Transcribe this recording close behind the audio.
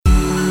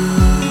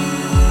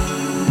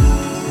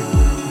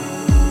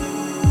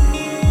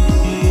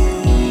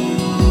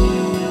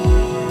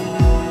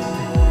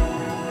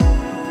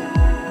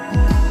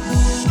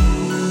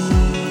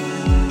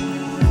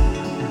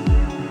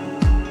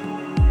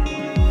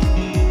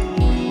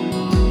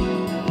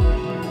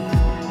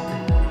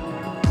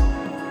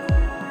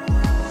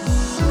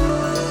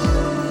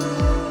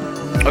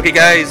Okay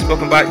guys,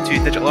 welcome back to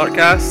Digital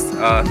Artcast.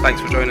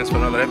 Thanks for joining us for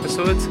another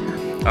episode.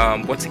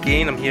 Once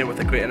again, I'm here with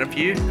a great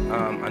interview.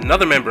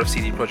 Another member of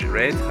CD Projekt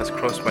Red has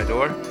crossed my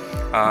door.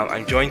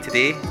 I'm joined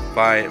today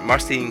by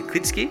Marcin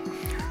Klitsky,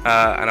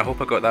 and I hope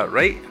I got that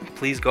right.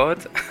 Please God.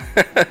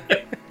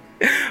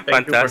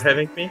 Thank you for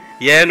having me.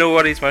 Yeah, no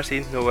worries,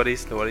 Marcin. No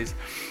worries. We've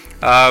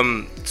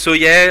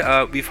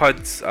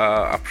had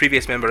a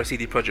previous member of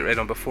CD Projekt Red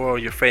on before,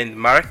 your friend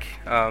Marek,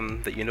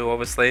 that you know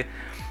obviously.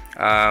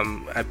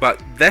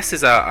 But this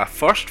is a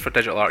first for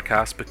Digital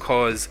Artcast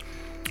because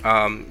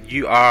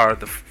you are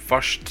the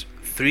first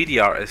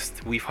 3D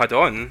artist we've had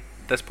on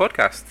this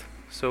podcast.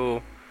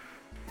 So,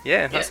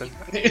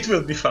 it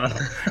will be fun.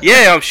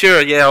 Yeah, I'm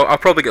sure. Yeah, I'll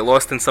probably get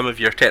lost in some of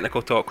your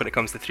technical talk when it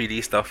comes to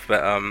 3D stuff,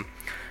 but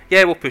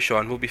we'll push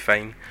on. We'll be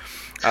fine.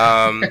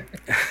 Again,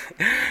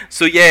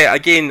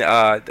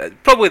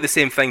 probably the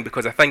same thing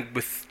because I think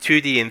with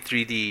 2D and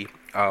 3D,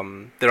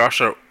 there are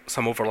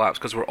some overlaps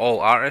because we're all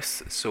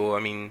artists. So I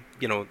mean,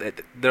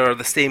 there are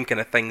the same kind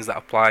of things that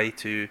apply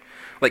to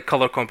like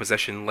color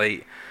composition,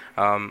 light,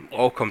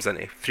 all comes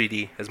into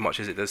 3D as much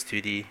as it does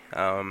 2D.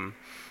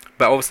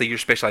 But obviously your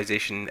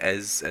specialization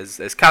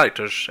is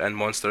characters and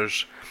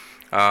monsters.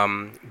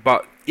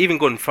 But even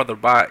going further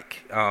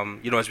back,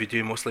 as we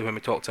do mostly when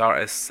we talk to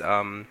artists,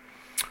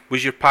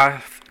 was your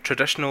path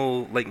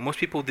traditional like most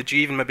people? Did you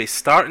even maybe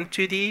start in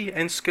 2D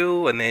in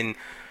school and then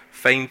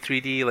find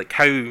 3D? Like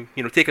how,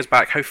 take us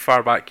back, how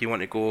far back you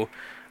want to go?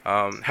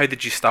 How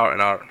did you start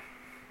in art?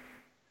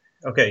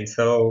 Okay,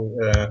 so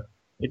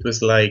it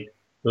was like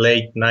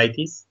late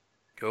 90s.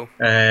 Cool.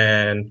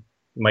 And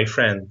my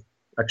friend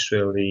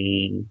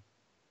actually,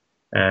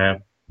 I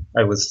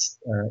was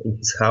in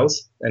his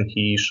house and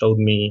he showed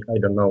me, I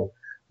don't know,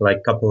 like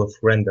a couple of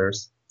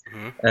renders.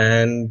 Mm-hmm.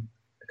 And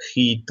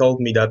he told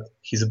me that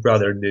his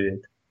brother did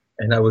it.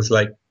 And I was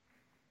like,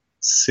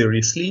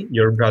 seriously?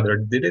 Your brother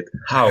did it?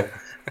 How?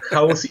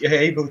 How was he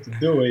able to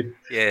do it?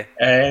 Yeah.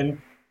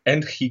 And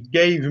he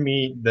gave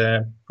me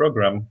the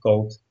program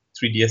called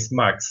 3ds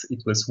Max.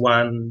 It was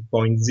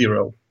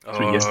 1.0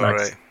 3ds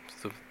Max. Right.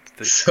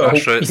 So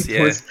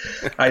it was,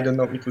 I don't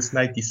know, it was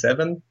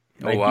 97,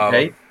 98. Wow.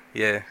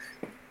 Yeah.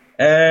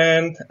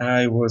 And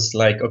I was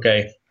like,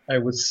 okay, I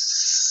was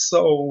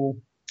so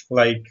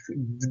like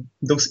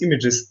those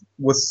images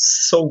was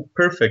so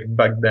perfect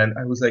back then.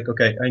 I was like,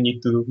 okay, I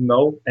need to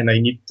know and I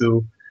need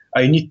to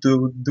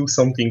do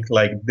something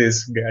like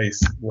this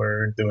guys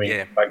were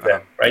doing back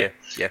then, right?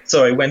 Yeah.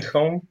 So I went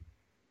home.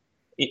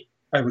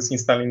 I was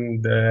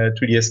installing the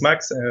 3ds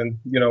Max and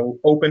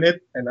open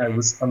it, and I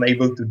was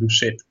unable to do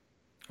shit.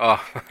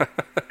 Oh.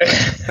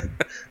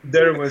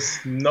 There was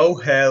no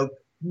help,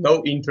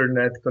 no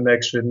internet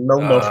connection, no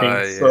nothing.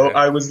 Yeah. So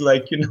I was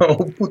like,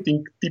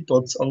 putting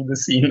teapots on the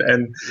scene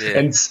and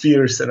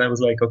spheres, and I was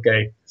like,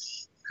 okay,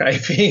 I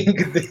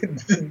think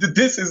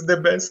this is the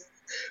best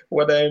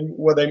what I'm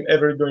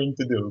ever going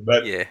to do.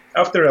 But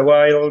after a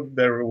while,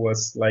 there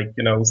was like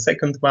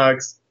second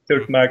Max,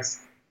 third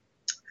Max,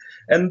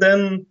 and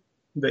then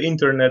the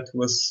internet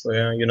was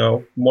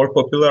more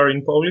popular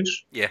in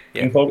Polish.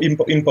 In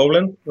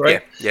Poland,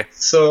 right? Yeah.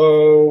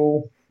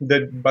 So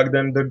back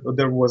then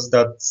there was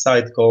that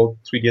site called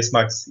 3ds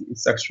Max.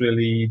 It's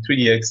actually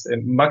 3DX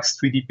Max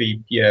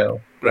 3D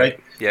PL, right?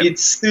 Yeah.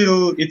 It's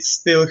still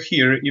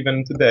here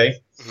even today.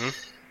 Mm-hmm.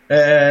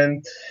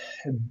 And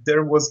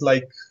there was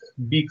like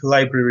big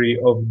library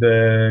of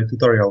the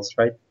tutorials,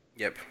 right?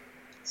 Yep.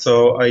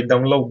 So I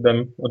download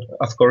them,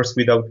 of course,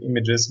 without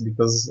images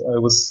because I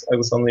was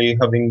only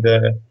having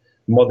the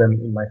modem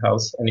in my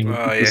house, and it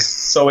was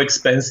so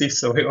expensive.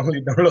 So I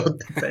only download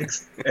the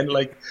text and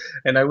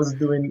I was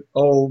doing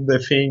all the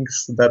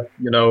things that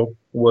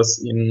was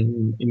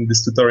in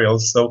this tutorial.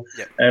 So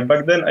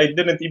back then I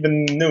didn't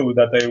even know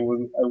that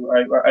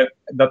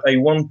I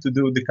want to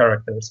do the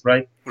characters,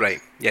 right?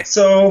 Right. Yeah.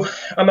 So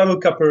another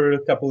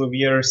couple of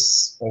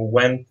years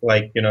went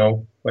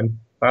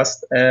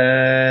past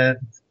and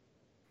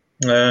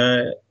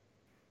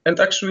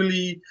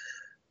actually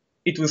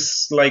it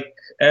was like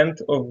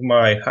end of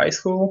my high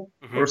school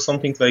or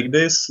something like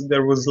this.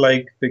 There was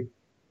like the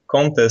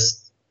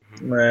contest,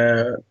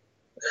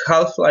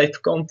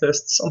 Half-Life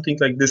contest, something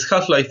like this.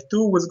 Half-Life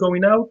 2 was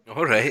going out.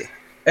 All right.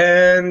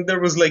 And there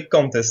was like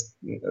contest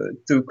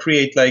to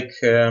create like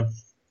a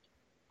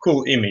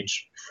cool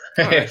image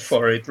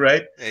for it,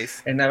 right?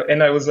 Nice. And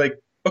I was like,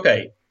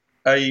 okay,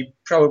 I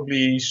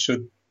probably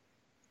should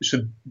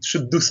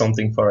do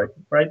something for it,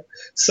 right?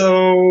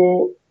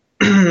 So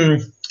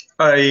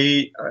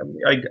I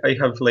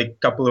have like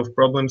couple of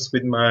problems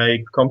with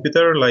my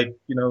computer. Like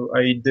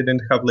I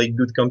didn't have like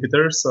good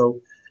computer, so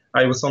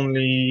I was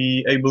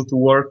only able to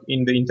work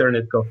in the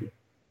internet coffee.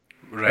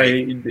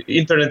 Right. The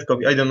internet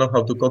coffee. I don't know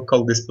how to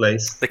call this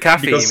place. The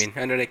cafe, you mean?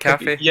 Internet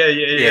cafe?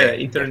 Yeah.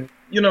 Internet.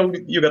 Yeah.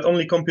 You got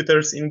only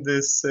computers in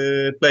this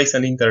place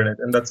and internet,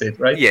 and that's it,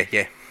 right? Yeah.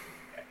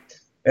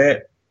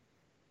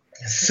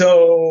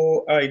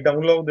 So I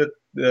downloaded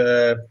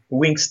the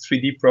Wings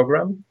 3D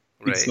program.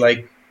 Right.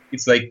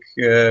 It's like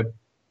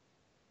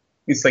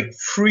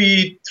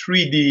free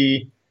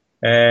 3D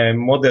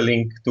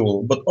modeling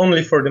tool, but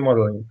only for the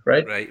modeling,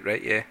 right?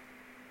 Right, yeah.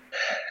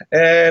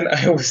 And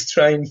I was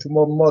trying to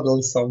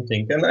model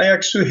something, and I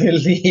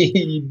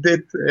actually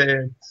did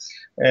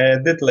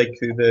like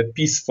the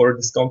piece for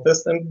this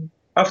contest. And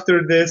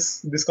after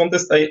this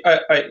contest,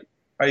 I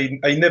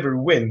never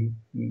win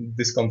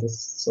this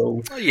contest.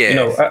 So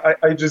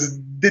I just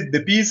did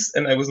the piece,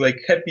 and I was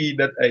like happy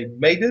that I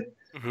made it.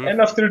 Mm-hmm.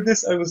 And after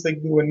this, I was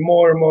like doing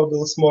more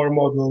models,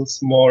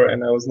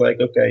 and I was like,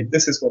 okay,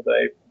 this is what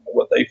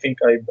I think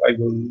I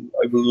will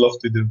love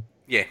to do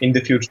in the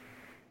future.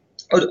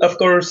 Of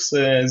course,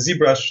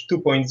 ZBrush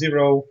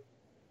 2.0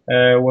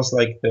 was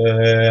like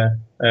the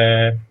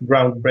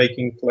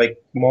groundbreaking like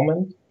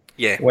moment.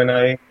 Yeah. When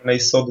I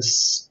saw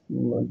this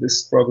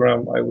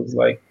program, I was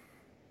like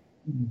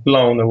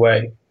blown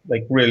away,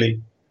 like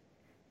really.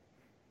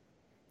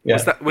 Yeah,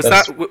 was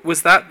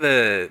that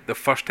the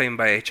first time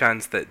by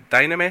chance that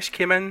Dynamesh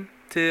came in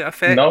to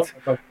effect? No.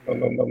 That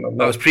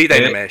was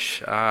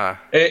pre-Dynamesh.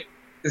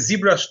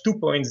 ZBrush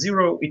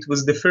 2.0, it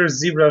was the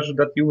first ZBrush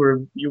that you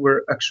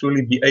were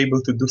actually be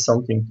able to do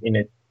something in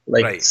it,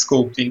 like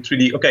sculpt in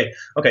 3D.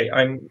 Okay,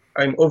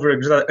 I'm over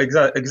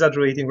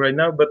exaggerating right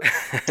now, but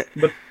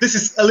this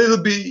is a little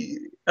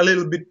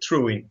bit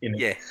true in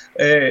it.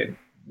 Yeah.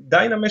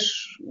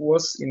 Dynamesh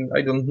was in,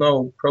 I don't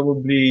know,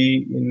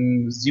 probably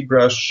in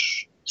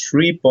ZBrush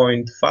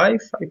 3.5, I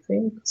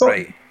think. So,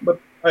 but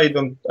I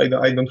don't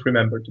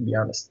remember, to be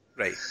honest.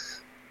 Right.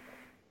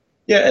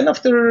 Yeah, and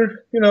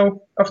after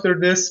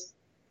this,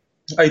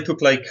 I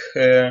took like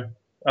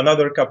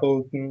another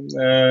couple.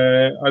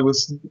 I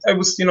was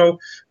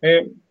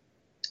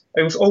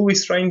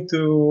always trying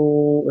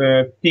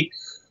to pick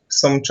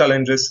some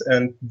challenges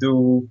and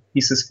do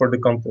pieces for the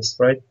contest,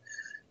 right?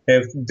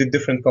 The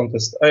different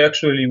contests. I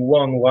actually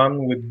won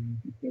one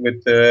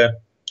with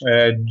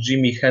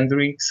Jimi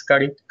Hendrix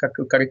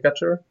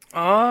caricature.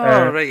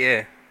 Oh, right,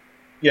 yeah.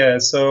 Yeah,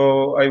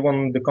 so I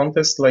won the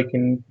contest. Like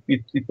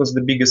it was the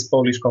biggest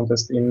Polish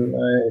contest in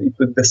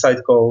the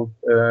site called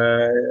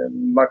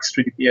Max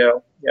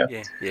 3DPL.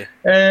 Yeah.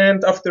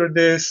 And after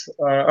this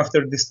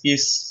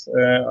piece,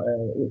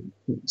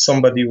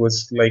 somebody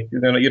was like,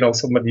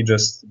 somebody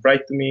just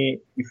write to me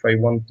if I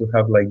want to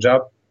have like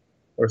job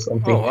or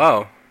something. Oh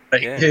wow!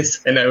 Like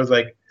this, and I was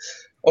like,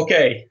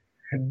 okay,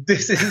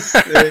 this is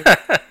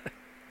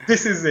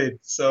this is it.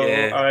 So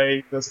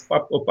I just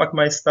packed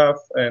my stuff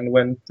and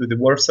went to the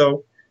Warsaw.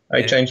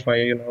 I changed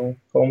my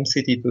home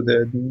city to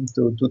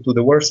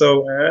the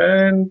Warsaw,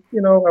 and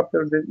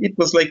after it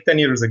was like 10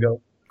 years ago.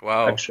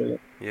 Wow. Actually.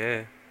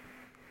 Yeah.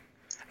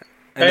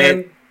 And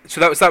then, so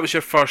that was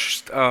your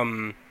first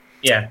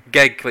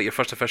gig, like your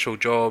first official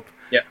job.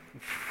 Yeah.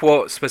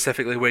 What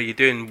specifically were you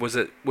doing? Was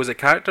it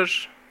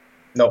characters?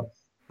 No.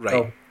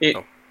 Right.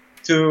 No.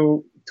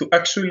 To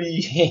actually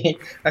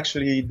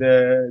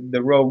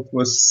the road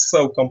was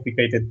so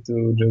complicated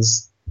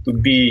to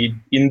be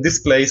in this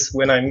place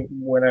when I'm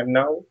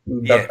now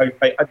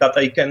that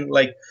I can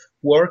like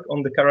work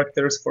on the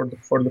characters for the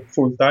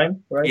full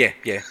time, right?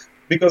 Yeah.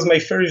 Because my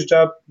first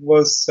job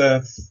was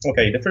the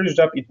first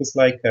job, it was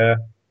like a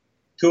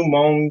 2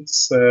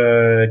 months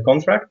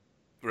contract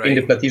in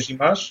the Plattige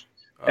Image,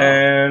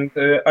 and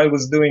I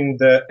was doing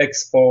the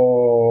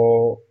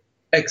expo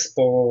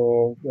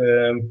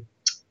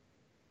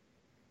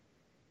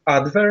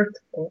advert.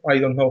 I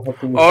don't know how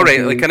to.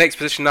 Like an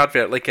exposition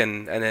advert, like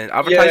in an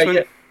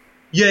advertisement.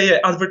 Yeah,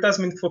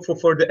 advertisement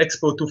for the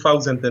Expo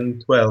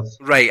 2012.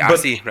 Right, I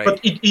see. Right,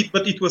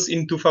 but it was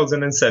in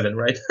 2007,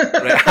 right?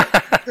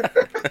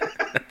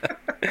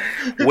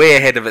 Way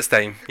ahead of its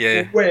time.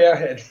 Yeah. Way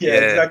ahead. Yeah,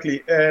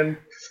 exactly. And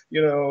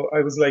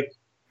I was like,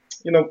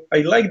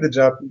 I like the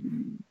job,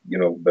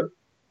 but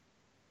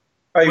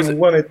I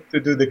wanted to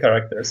do the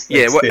characters.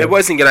 It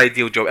wasn't your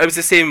ideal job. It was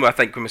the same, I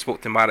think, when we spoke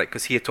to Marek,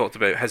 because he had talked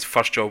about his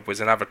first job was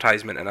an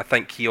advertisement, and I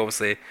think he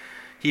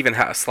even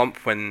hit a slump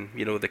when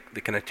the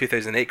kind of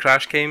 2008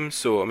 crash came.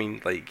 So I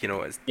mean, like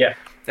it's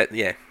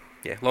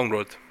long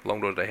road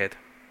ahead.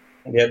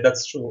 Yeah,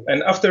 that's true.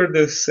 And after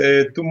this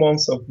 2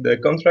 months of the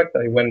contract,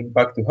 I went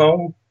back to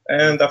home.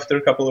 And after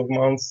a couple of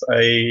months,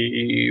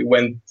 I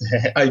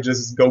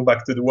just go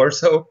back to the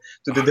Warsaw,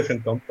 to the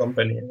different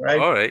company, right?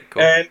 All right,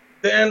 cool. And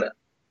then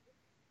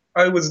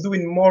I was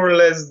doing more or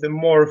less the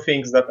more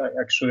things that I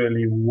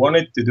actually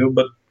wanted to do,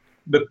 but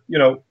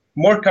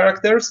more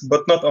characters,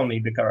 but not only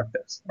the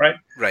characters, right?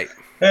 Right.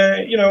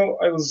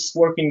 I was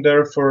working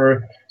there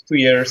for 2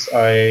 years.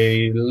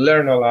 I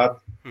learned a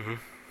lot. Mm-hmm.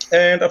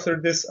 And after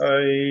this,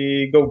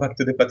 I go back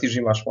to the Plattige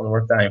Image one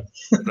more time.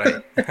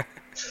 Right.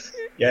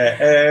 Yeah,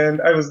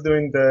 and I was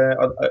doing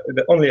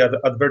the only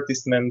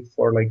advertisement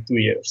for like 2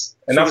 years.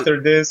 And so after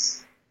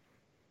this,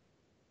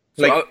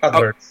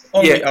 adverts.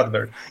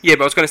 Adverts. Yeah,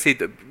 but I was going to say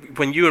that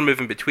when you were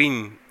moving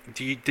between,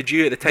 did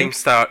you at the time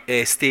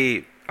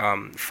stay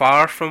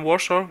far from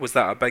Warsaw? Was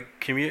that a big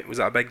commute? Was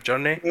that a big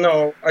journey?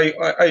 No,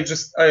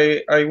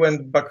 I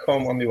went back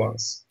home only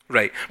once.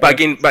 Right, but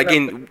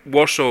again,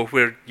 Warsaw,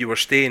 where you were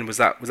staying, was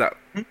that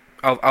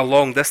a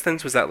long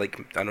distance? Was that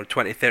like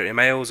 20, 30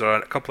 miles, or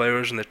a couple of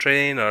hours in the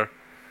train, or?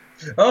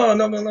 Oh,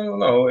 no.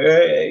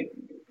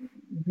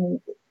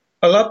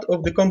 A lot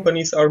of the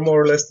companies are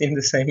more or less in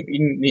the same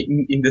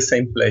in the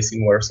same place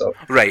in Warsaw.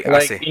 Right, I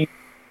Like see.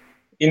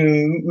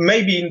 in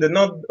maybe in the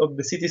north of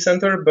the city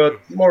center, but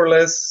more or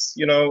less,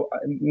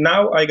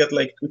 now I got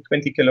like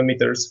 20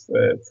 kilometers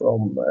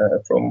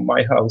from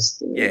my house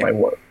to my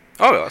work.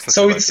 Oh, well, that's not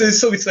So too bad, yeah.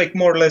 so it's like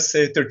more or less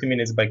 30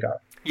 minutes by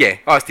car. Yeah,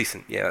 oh, that's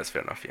decent. Yeah, that's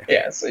fair enough. Yeah.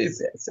 Yeah, so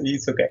it's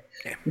okay.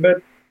 Yeah.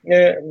 But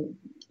yeah.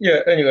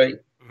 Anyway,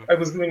 I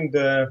was doing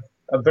the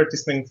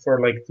advertisement for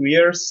like 2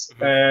 years,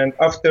 and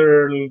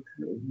after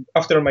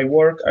my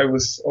work, I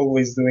was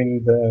always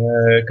doing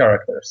the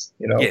characters.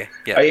 Yeah.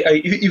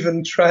 I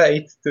even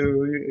tried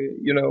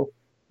to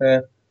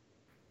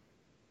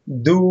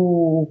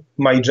do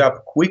my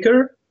job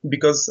quicker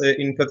because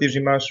in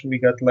Platyzimash we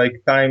got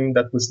like time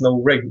that was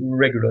no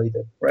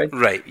regulated, right?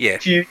 Right. Yeah.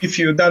 If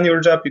you done your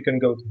job, you can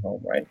go to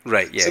home, right?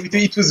 Right. Yeah. So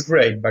it was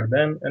great back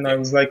then, and I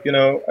was like,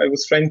 I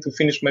was trying to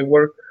finish my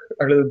work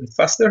a little bit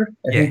faster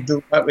and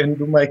do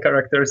my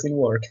characters in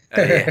work.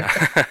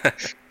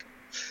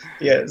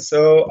 Yeah.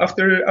 So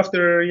after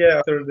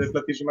the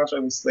Platyzimash, I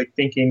was like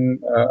thinking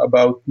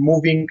about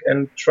moving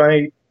and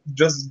try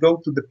just go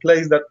to the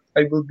place that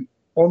I will be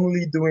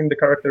only doing the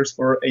characters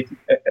for 8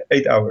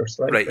 hours,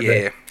 right? Right.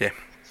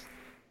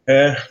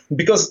 Yeah.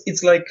 Because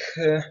it's like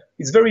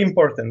it's very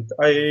important.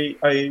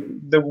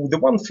 The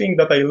one thing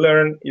that I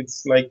learned,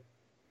 it's like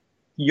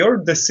your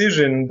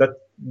decision that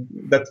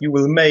you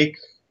will make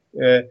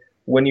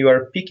when you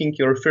are picking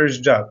your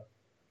first job.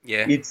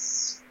 Yeah.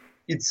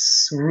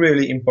 It's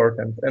really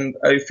important, and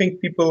I think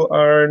people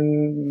are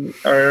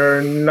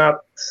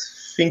not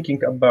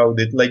thinking about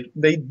it. Like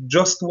they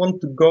just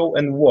want to go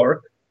and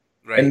work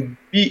and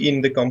be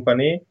in the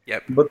company.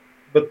 Yep. But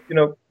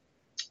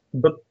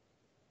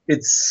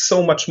it's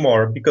so much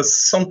more, because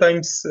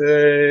sometimes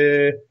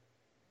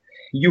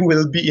you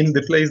will be in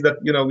the place that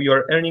you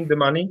are earning the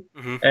money,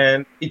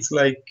 and it's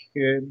like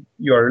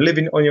you are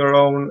living on your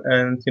own,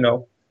 and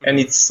and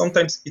it's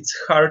sometimes it's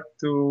hard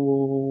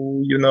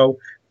to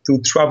to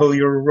travel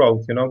your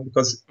road,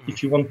 because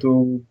if you want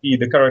to be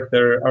the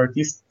character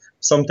artist,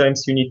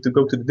 sometimes you need to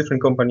go to the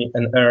different company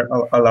and earn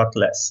a lot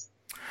less.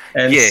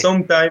 And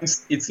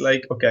sometimes it's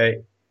like,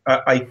 okay,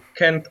 I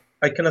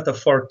cannot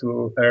afford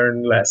to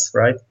earn less,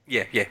 right?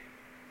 Yeah.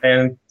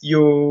 And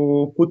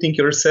you putting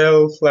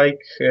yourself like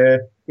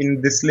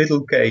in this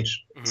little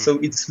cage. So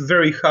it's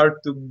very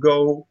hard to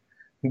go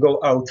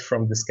out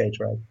from this cage,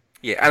 right?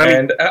 Yeah,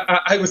 and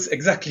I was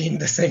exactly in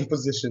the same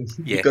position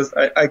because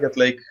I got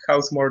like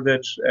house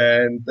mortgage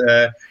and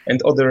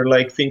other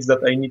like things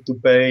that I need to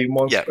pay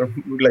month per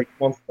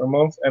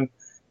month. And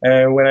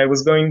when I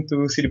was going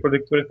to CD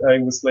Projekt Red, I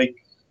was like,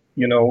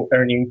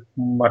 earning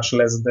much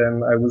less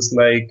than I was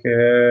like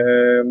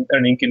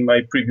earning in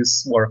my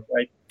previous work,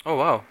 right? Oh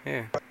wow,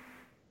 yeah.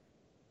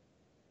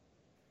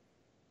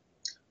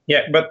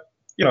 Yeah, but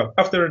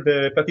after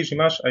the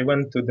Platyzimash, I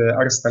went to the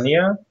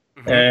Arstania,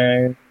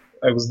 and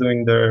I was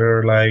doing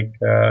their like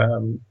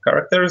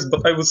characters.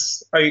 But I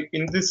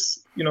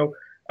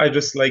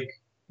just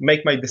like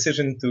make my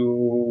decision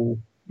to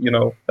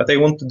that I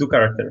want to do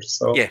characters.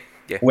 So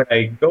when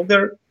I go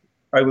there,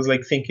 I was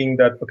like thinking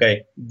that,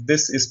 okay,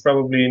 this is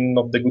probably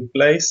not the good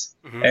place.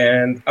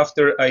 And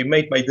after I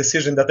made my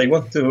decision that I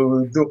want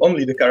to do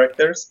only the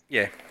characters,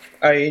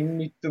 I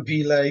need to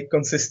be like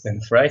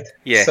consistent, right?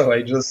 Yeah. So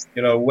I just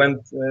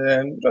went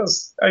and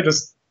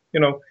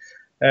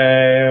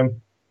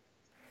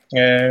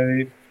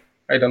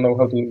I don't know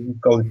how to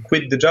call it,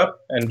 quit the job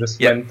and just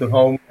went to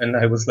home. And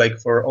I was like,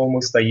 for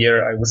almost a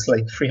year, I was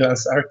like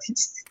freelance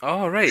artist.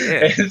 Oh, right,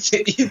 yeah. And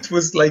it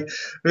was like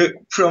it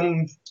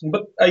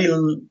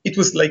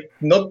was like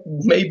not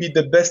maybe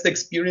the best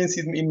experience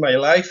in my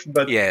life,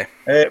 but I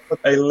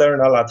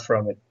learned a lot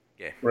from it.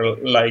 Yeah.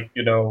 Like,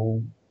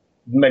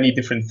 many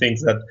different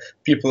things that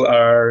people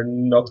are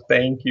not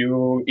paying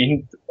you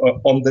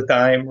on the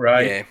time,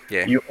 right?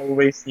 Yeah. You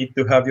always need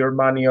to have your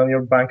money on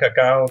your bank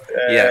account,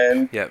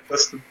 and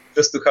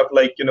just to have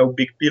like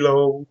big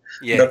pillow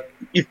that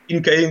if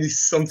in case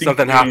something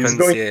happens,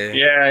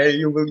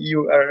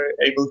 you are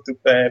able to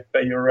pay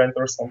your rent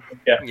or something.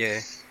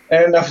 Yeah.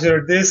 And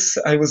after this,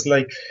 I was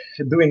like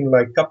doing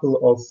like couple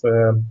of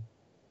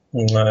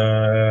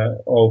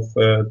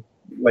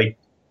like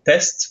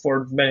tests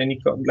for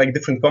many like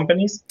different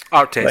companies.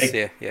 Art tests,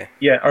 like,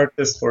 art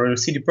tests for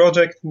CD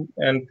Projekt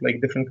and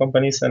like different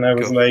companies. And I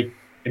was like,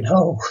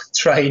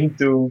 trying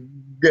to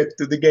get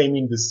to the game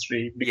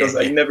industry because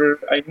I never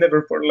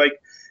for like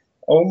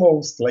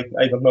almost like,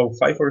 I don't know,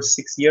 5 or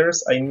 6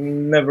 years, I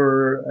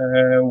never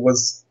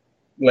was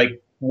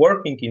like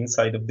working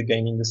inside of the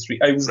game industry.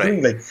 I was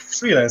doing like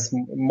freelance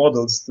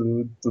models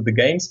to the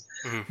games,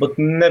 but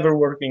never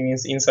working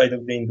inside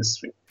of the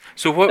industry.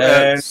 So what?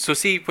 So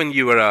see, when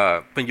you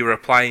were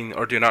applying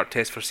or doing art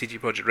tests for CD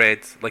Projekt Red,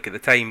 like at the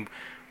time,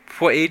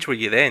 what age were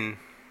you then?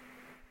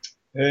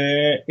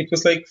 It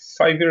was like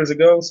 5 years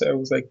ago, so I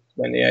was like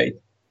 28.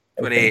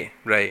 28,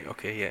 right?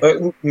 Okay, yeah.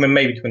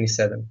 Maybe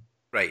 27.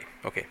 Right.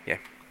 Okay. Yeah.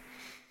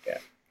 Yeah.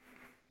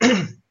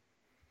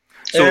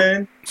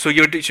 So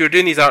you're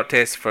doing these art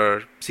tests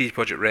for CD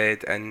Projekt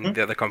Red and Hmm?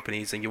 the other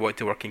companies, and you want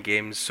to work in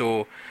games.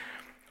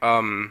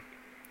 Um,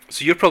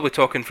 so you're probably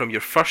talking from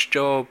your first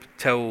job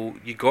till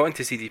you got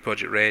into CD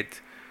Projekt Red.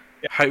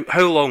 Yeah.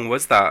 How long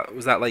was that?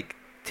 Was that like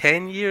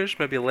 10 years,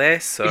 maybe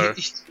less, or?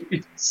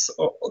 It's,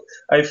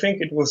 I think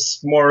it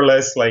was more or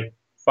less like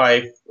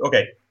 5.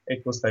 Okay,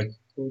 it was like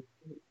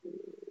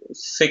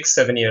 6,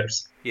 7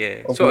 years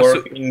Yeah. of So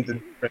work in the.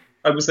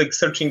 I was like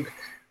searching.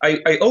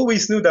 I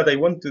always knew that I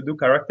want to do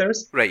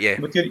characters, right. Yeah.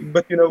 but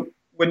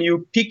when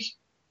you pick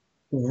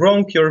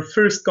wrong your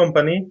first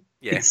company,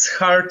 Yeah. it's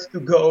hard to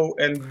go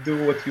and do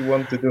what you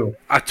want to do.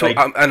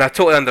 And I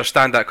totally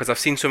understand that because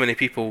I've seen so many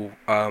people,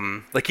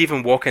 like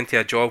even walk into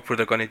a job where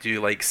they're going to do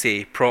like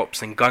say props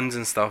and guns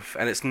and stuff,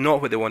 and it's not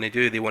what they want to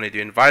do. They want to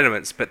do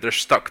environments, but they're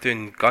stuck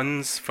doing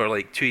guns for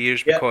like 2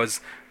 years Yeah,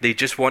 because they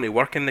just want to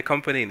work in the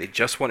company and they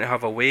just want to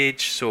have a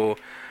wage. So,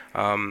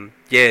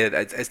 yeah,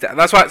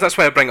 that's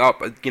why I bring it up,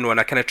 and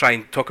I kind of try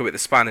and talk about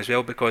the span as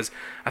well because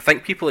I think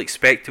people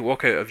expect to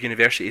walk out of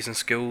universities and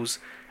schools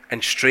and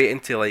straight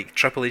into like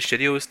AAA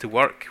studios to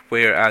work,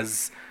 whereas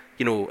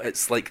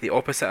it's like the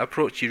opposite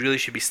approach. You really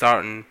should be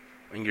starting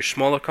in your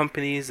smaller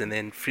companies and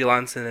then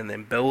freelancing and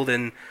then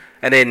building,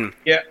 and then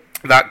yeah.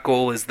 that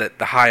goal is that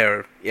the higher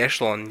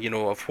echelon,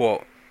 of what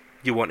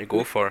you want to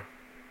go for.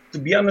 To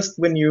be honest,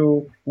 when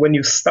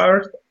you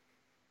start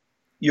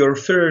your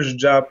first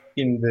job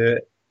in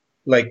the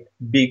like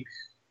big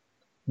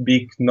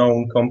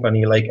known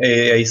company like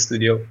AAA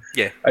Studio,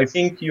 Yeah, I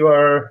think you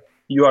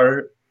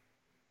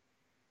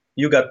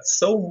got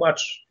so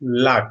much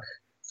luck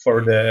for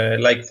the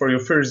like for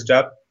your first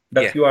job yeah,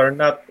 that you are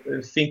not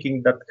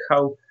thinking that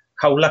how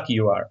lucky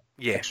you are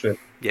yeah, actually.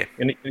 yeah,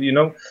 And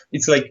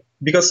it's like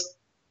because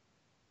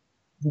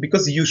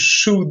you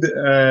should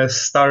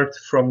start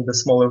from the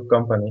smaller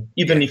company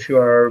even yeah, if you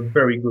are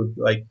very good,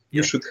 like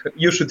you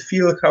yeah, should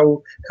feel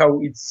how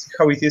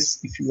it is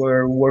if you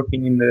are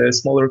working in a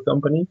smaller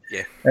company,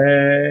 yeah.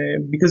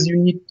 because you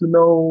need to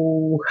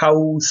know how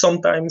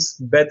sometimes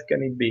bad can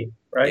it be,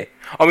 Yeah, right?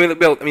 I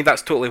mean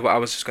that's totally what I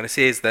was just going to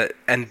say. Is that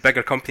in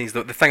bigger companies,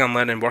 the thing I'm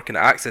learning working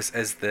at Axis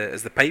is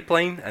the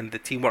pipeline and the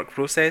teamwork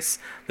process,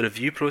 the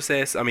review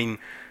process. I mean,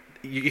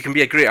 you can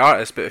be a great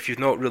artist, but if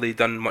you've not really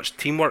done much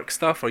teamwork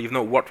stuff or you've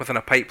not worked within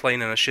a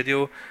pipeline in a studio,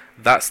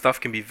 that stuff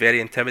can be very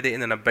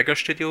intimidating in a bigger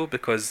studio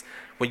because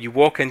when you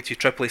walk into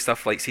AAA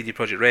stuff like CD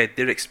Projekt Red,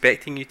 they're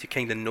expecting you to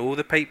kind of know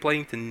the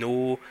pipeline, to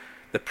know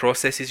the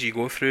processes you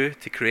go through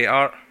to create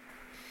art.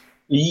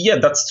 Yeah,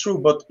 that's true.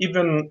 But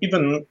even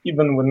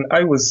when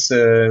I was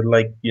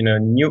like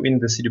new in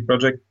the CD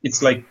project, it's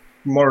Mhm. like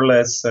more or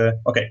less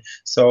okay.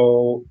 So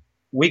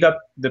we got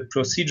the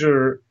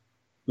procedure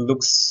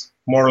looks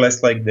more or less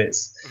like this.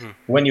 Mhm.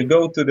 When you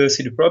go to the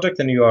CD project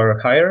and you are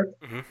hired,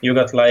 Mhm. you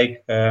got like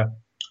uh,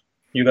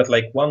 you got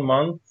like 1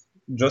 month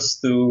just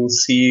to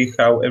see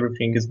how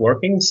everything is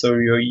working. So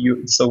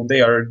so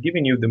they are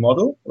giving you the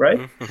model, right?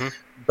 Mhm. Mhm.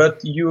 But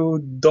you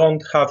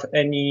don't have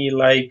any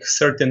like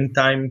certain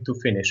time to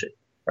finish it,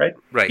 right?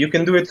 Right. You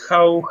can do it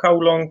how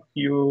long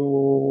you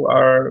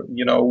are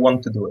want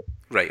to do it.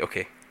 Right.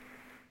 Okay.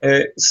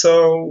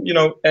 So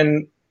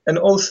and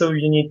also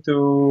you need to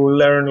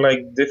learn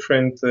like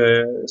different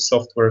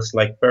softwares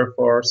like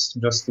Perforce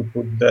just to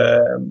put the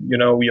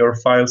your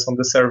files on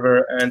the server,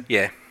 and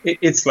Yeah.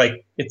 it's like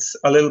it's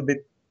a little bit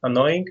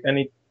annoying,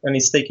 and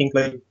it's taking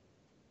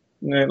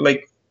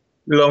like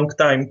long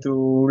time to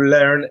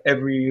learn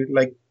every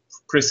like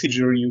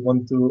procedure you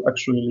want to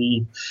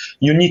actually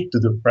you need to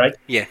do, right?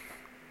 Yeah.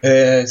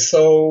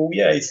 So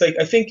yeah, it's like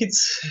I think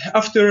it's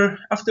after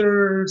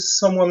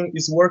someone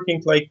is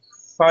working like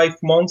 5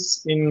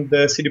 months in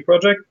the city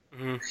project,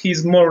 Mhm.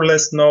 he's more or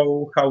less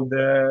know how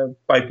the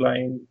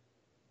pipeline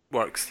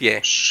Works.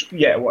 Yeah.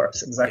 yeah works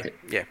Yeah. exactly.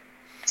 Yeah.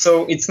 So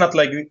it's not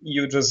like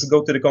you just go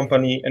to the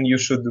company and you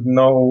should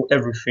know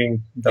everything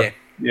Yeah.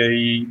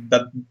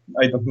 that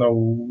I don't know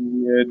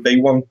they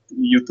want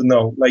you to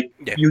know. Like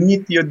Yeah. you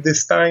need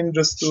this time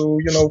just to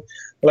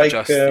like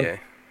Adjust. Yeah.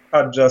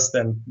 adjust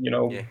and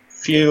Yeah. Yeah.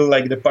 feel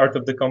like the part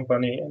of the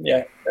company. And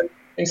Yeah. yeah, and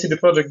in CD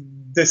Project,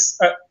 this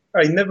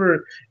I never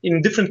in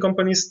different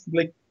companies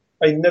like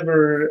I never.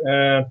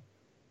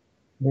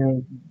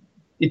 Mm,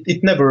 it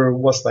never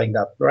was like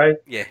that, right?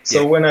 Yeah. Yeah. So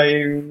when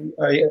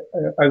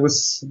I was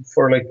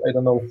for like I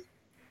don't know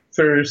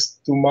first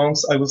 2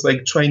 months I was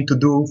like trying to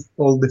do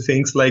all the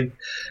things like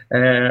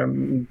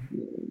um,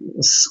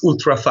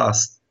 ultra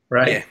fast,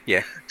 right? Yeah.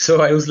 Yeah. So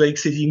I was like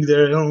sitting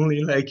there only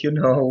like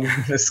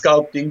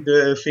sculpting the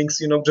things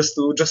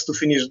just to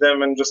finish them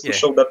and just to Yeah.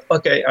 show that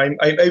okay I'm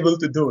able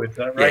to do it,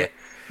 Yeah. right?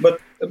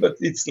 But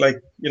it's like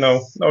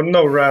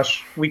no rush,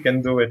 we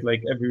can do it,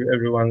 like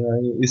everyone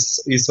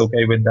is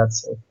okay with that,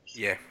 so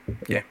Yeah. yeah.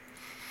 Yeah.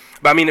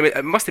 But I mean,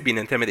 it must have been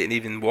intimidating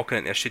even walking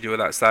into a studio of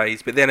that size.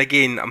 But then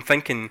again, I'm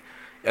thinking,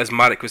 as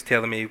Marek was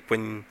telling me,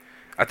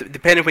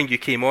 depending when you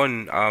came on,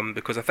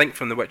 because I think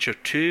from The Witcher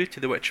 2 to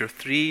The Witcher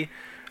 3,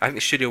 I think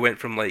the studio went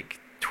from like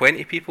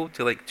 20 people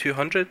to like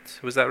 200.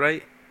 Was that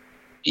right?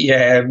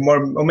 Yeah,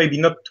 more, or maybe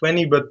not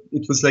 20, but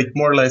it was like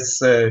more or less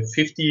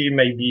 50,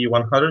 maybe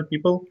 100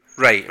 people.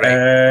 Right.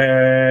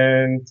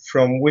 And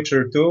from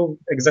Witcher 2,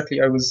 exactly,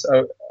 I was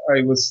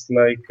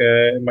like,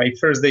 my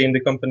first day in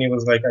the company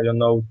was like, I don't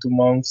know, 2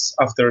 months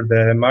after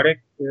the Marek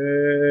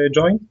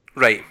joined.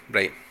 Right.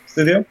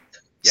 Studio. Yep.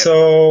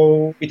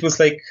 So it was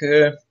like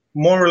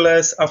more or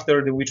less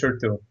after the Witcher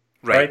 2.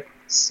 Right?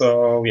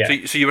 So, yeah.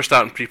 So you were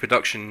starting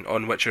pre-production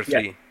on Witcher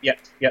 3? Yeah,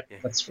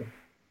 that's true.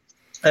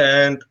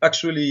 And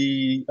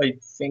actually, I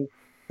think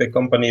the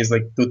company is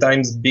like 2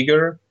 times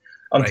bigger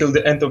until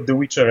the end of The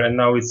Witcher, and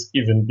now it's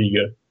even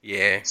bigger.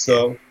 Yeah.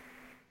 So.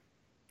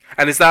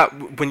 And is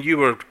that when you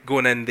were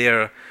going in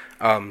there,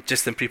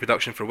 just in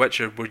pre-production for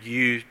Witcher, were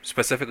you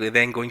specifically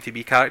then going to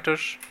be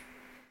characters?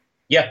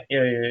 Yeah.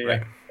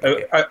 Right.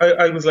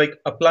 I was like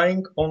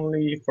applying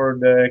only for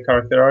the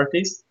character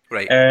artist.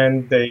 Right.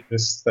 And they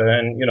just,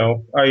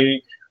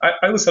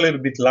 I was a little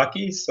bit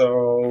lucky,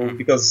 so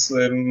because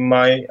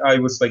I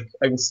was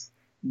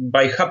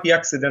by happy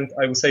accident,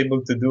 I was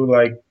able to do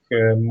like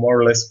more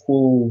or less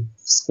cool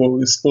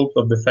sculpt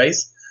of the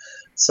face.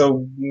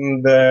 So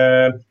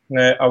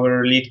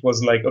our lead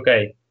was like,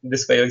 okay,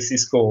 this face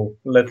is cool,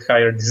 let's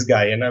hire this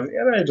guy. And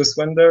I just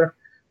went there.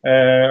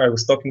 I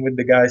was talking with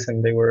the guys,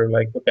 and they were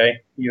like,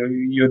 okay,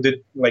 you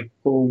did like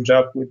cool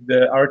job with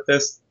the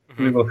artist.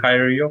 We will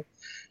hire you.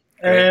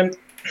 And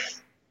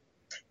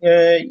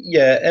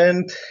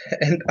and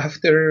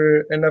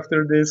after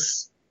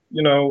this,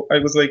 I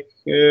was like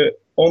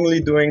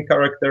only doing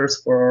characters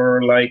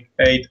for like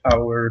 8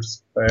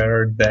 hours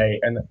per day,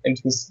 and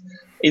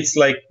it's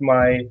like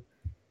my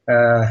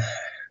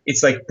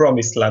it's like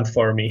promised land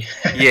for me.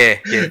 Yeah,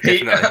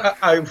 definitely.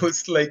 I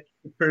was like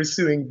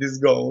pursuing this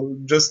goal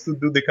just to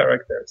do the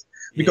characters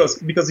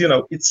because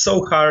it's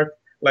so hard.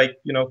 Like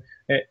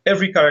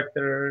every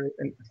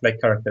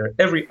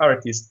every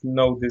artist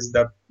knows this,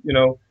 that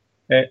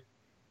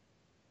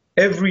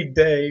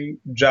everyday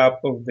job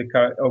of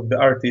the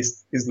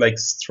artist is like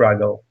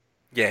struggle.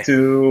 Yeah.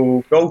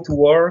 To go to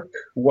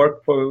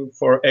work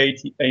for 8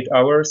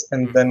 hours,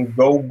 and then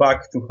go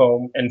back to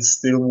home and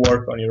still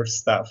work on your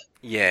stuff.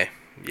 Yeah.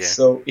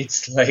 So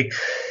it's like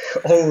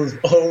all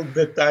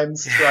the time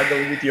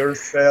struggle with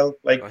yourself,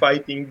 like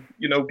fighting,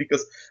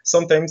 because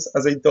sometimes,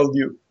 as I told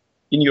you,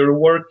 in your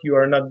work you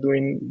are not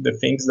doing the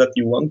things that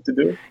you want to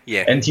do.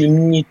 Yeah. And you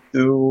need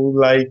to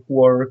like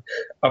work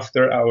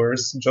after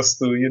hours just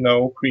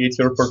to create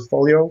your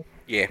portfolio.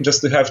 Yeah.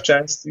 Just to have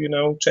chance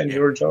to change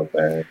your job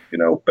and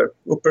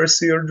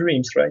pursue your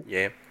dreams, right?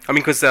 Yeah. I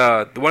mean, because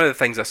one of the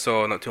things I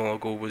saw not too long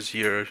ago was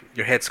your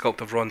head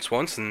sculpt of Ron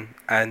Swanson,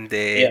 and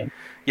that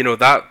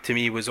to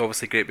me was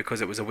obviously great because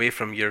it was away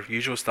from your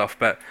usual stuff.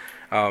 But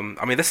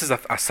I mean, this is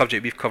a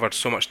subject we've covered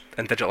so much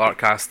in Digital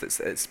Artcast.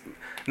 It's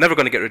never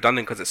going to get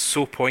redundant because it's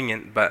so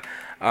poignant. But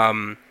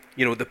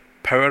the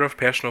power of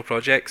personal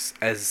projects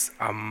is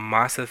a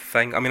massive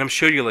thing. I mean, I'm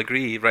sure you'll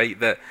agree, right,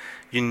 that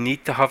you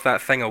need to have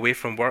that thing away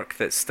from work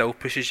that still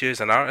pushes you as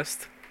an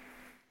artist.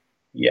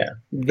 Yeah,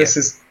 this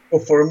is,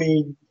 for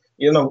me,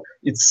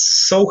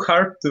 it's so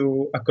hard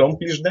to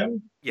accomplish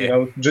them.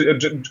 Yeah.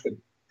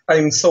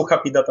 I'm so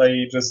happy that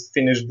I just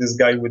finished this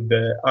guy with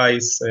the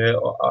eyes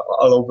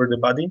all over the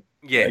body.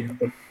 Yeah.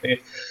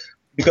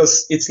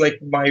 Because it's like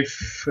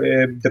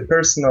the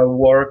personal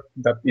work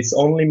that is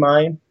only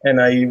mine, and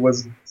I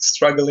was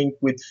struggling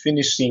with to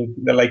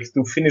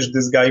finish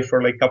this guy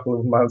for like a couple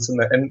of months,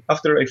 and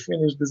after I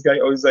finished this guy,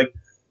 I was like,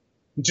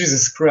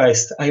 Jesus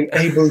Christ, I'm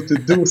able to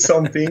do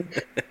something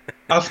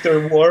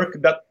after work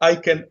that I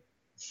can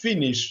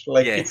finish.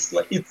 Like it's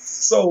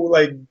so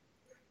like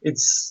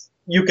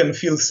you can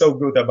feel so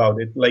good about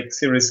it. Like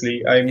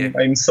seriously,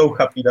 I'm so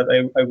happy that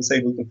I was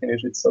able to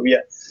finish it. So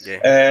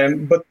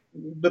but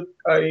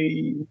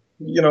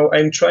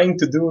I'm trying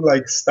to do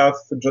like stuff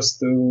just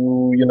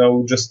to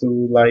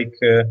like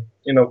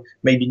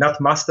maybe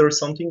not master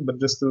something, but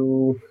just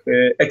to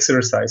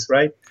exercise,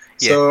 right?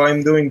 So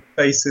I'm doing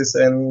faces,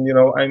 and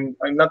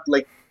I'm not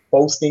like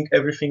posting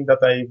everything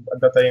that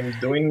I am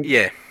doing.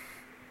 Yeah.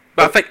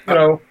 But I think,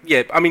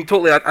 I mean,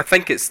 totally. I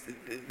think it's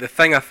the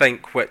thing. I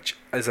think which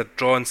is a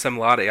drawn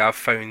similarity I've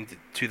found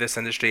to this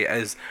industry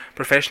is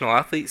professional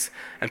athletes,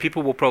 and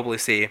people will probably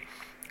say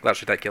that's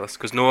ridiculous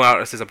because no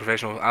artist is a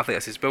professional athlete. I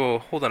says, well,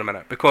 hold on a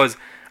minute, because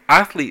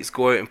athletes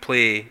go out and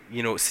play,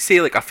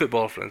 say like a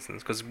footballer, for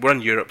instance, because we're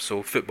in Europe,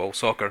 so football,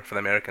 soccer for the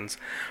Americans.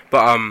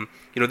 But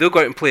they'll go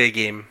out and play a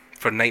game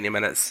for 90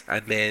 minutes,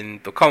 and then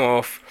they'll come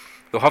off.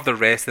 They'll have their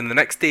rest, and the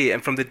next day,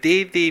 and from the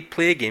day they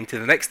play a game to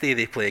the next day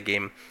they play a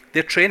game,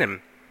 they're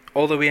training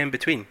all the way in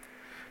between,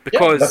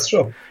 because that's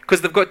true.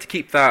 Because they've got to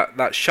keep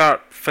that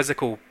sharp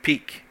physical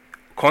peak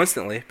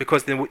constantly,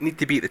 because they need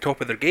to be at the top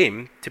of their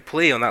game to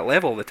play on that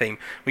level all the time.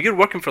 When you're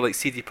working for like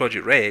CD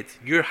Projekt Red,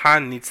 your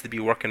hand needs to be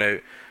working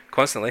out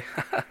constantly.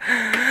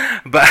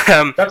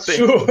 But that's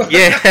true.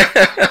 Yeah.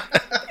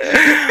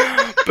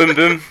 Boom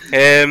boom.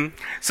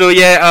 So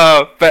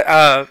yeah, but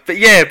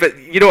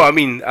you know what I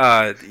mean.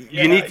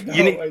 You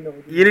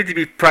need to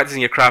be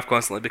practicing your craft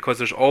constantly because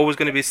there's always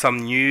going to be some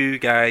new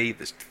guy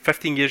that's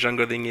 15 years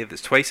younger than you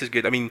that's twice as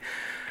good. I mean,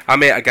 I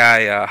met a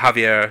guy,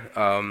 Javier,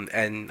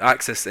 in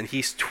Axis, and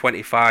he's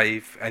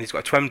 25, and he's got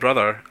a twin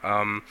brother,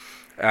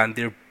 and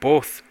they're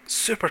both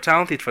super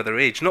talented for their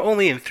age. Not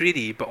only in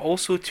 3D but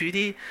also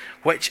 2D,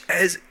 which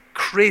is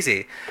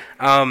crazy.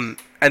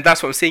 And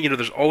that's what I'm saying. You know,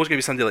 there's always going to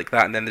be somebody like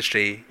that in the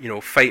industry. You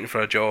know, fighting for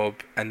a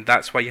job, and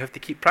that's why you have to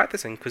keep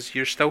practicing because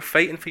you're still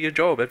fighting for your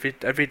job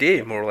every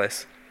day, more or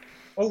less.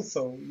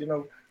 Also,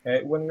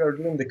 when we are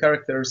doing the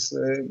characters,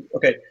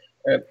 okay,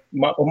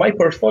 my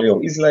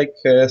portfolio is like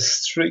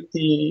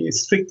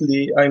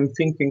strictly I'm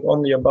thinking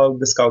only about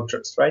the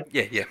sculptures, right?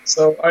 Yeah.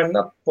 So I'm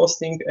not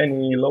posting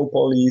any low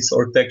polys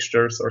or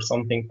textures or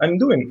something. I'm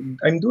doing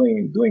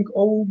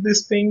all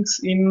these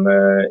things in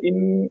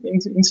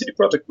CD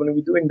Projekt when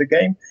we're doing the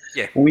game.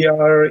 Yeah. We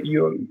are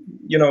your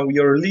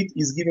lead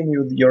is giving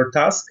you your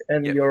task,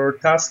 and your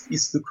task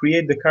is to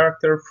create the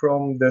character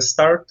from the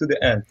start to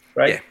the end,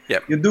 right?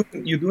 Yeah.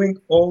 You're doing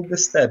all the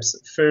steps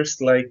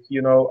first, like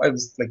I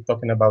was like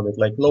talking about it,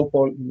 like low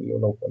poly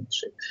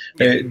shit.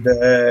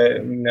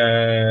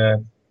 The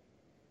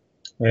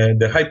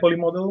high poly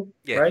model,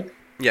 right?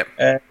 Yep.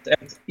 And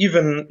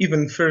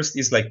even first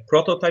is like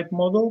prototype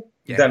model,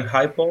 then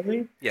high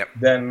poly,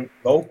 then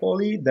low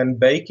poly, then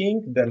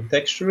baking, then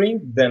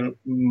texturing, then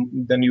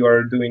you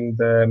are doing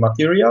the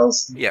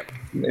materials,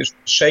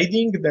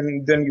 shading,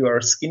 then you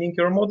are skinning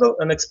your model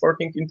and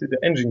exporting into the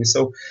engine.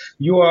 So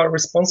you are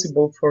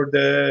responsible for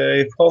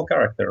the whole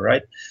character,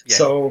 right?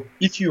 So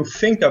if you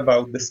think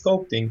about the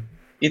sculpting,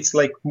 it's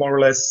like more or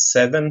less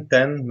 7,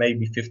 10,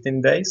 maybe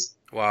 15 days.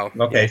 Wow.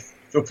 Okay.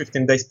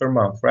 15 days per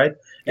month, right?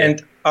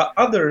 And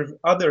other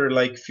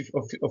like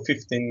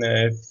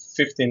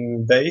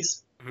 15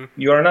 days,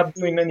 you are not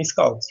doing any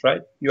sculpts,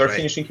 right? You are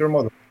finishing your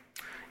model.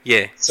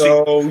 Yeah.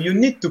 So you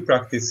need to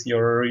practice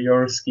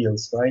your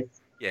skills, right?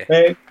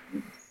 Yeah.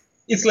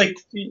 It's like,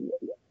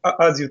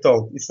 as you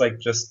told, it's like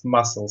just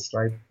muscles,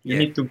 right? You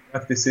need to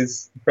practice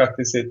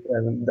it,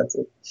 and that's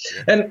it.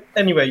 And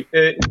anyway,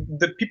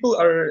 the people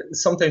are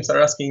sometimes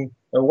asking,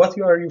 what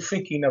are you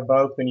thinking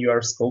about when you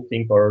are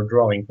sculpting or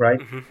drawing, right?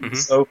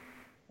 So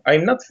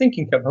I'm not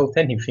thinking about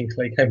anything.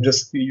 Like I'm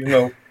just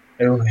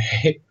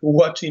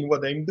watching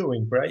what I'm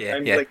doing, right?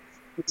 I'm like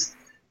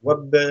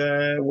what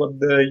the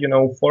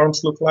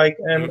forms look like,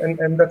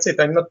 and that's it.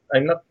 I'm not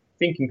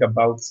thinking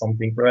about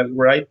something,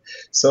 right?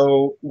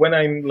 So when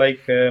I'm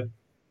like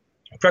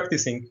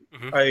practicing,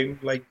 I'm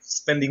like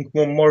spending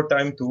more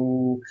time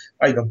to,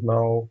 I don't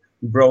know,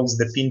 browse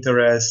the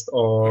Pinterest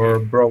or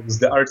browse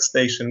the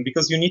ArtStation,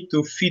 because you need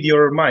to feed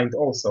your mind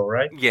also,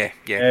 right? Yeah.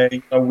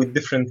 With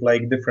different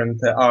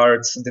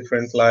arts,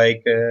 different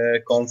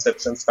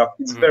concepts and stuff.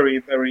 It's very,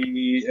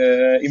 very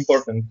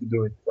important to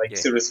do it.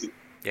 Seriously.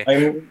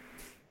 I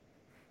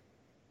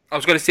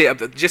was going to say,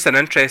 just an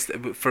interest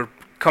for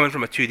coming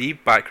from a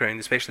 2D background,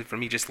 especially for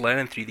me, just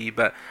learning 3D,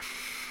 but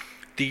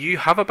do you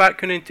have a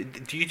background in,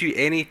 do you do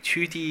any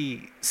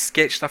 2D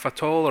sketch stuff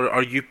at all, or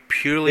are you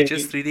purely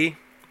just 3D?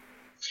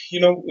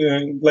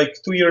 Like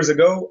 2 years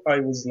ago, I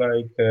was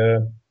like,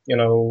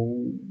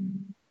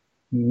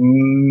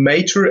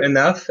 mature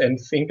enough and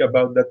think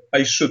about that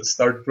I should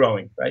start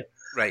drawing, right?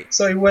 Right.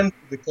 So I went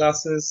to the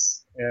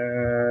classes,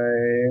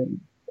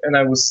 and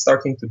I was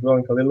starting to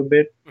drawing a little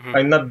bit.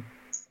 I'm not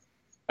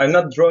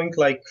drawing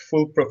like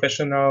full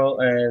professional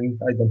and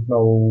I don't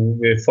know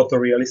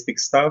photorealistic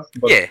stuff,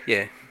 but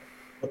yeah.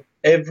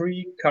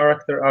 Every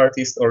character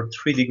artist or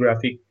 3D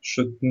graphic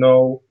should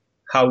know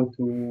how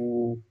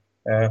to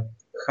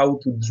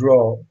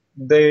draw.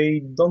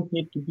 They don't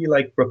need to be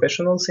like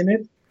professionals in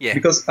it. Yeah.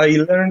 Because I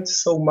learned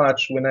so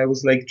much when I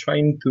was like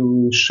trying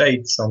to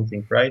shade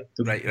something, right?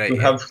 To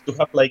have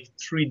like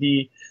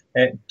 3D,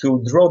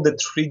 to draw the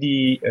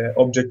 3D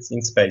objects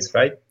in space,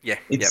 right? Yeah.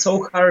 It's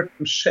so hard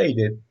to shade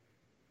it,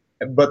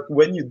 but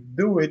when you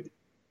do it,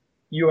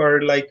 you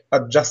are like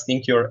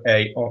adjusting your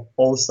A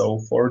also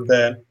for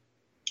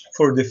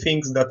the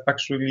things that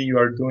actually you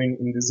are doing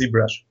in the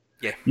ZBrush.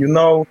 Yeah. You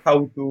know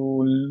how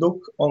to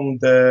look on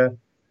the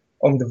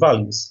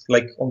values,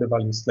 like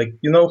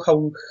you know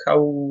how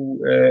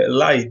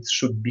light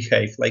should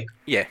behave, like.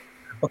 Yeah.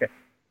 Okay.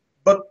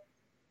 But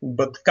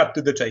cut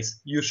to the chase.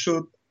 You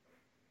should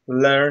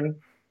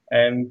learn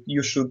and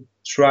you should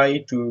try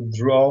to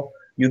draw.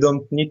 You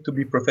don't need to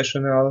be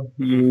professional.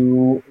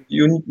 You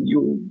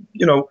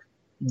know,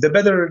 the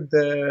better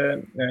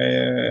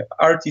the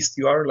artist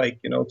you are, like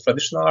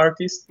traditional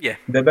artist,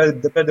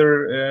 the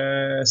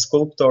better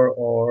sculptor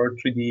or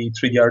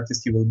 3D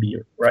artist you will be,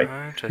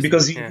 right?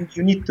 Because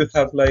you need to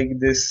have like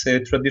this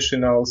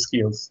traditional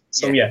skills.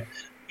 So we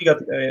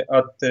got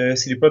at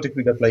CD Projekt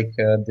we got like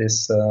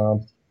this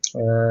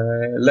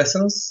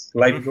lessons,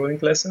 live drawing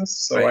lessons.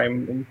 So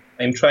I'm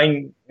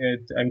trying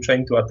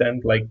to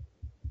attend like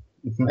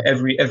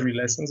every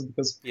lessons,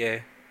 because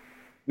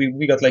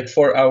we got like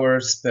 4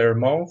 hours per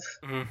month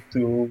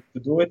to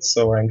do it.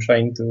 So I'm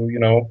trying to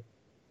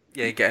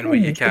getting what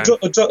you can.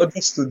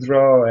 Just to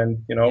draw,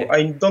 and Yeah.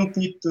 I don't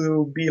need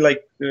to be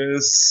like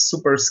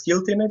super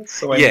skilled in it.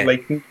 So I'm Yeah.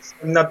 like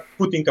not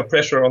putting a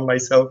pressure on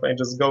myself. I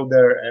just go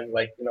there and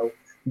like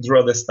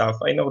draw the stuff.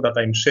 I know that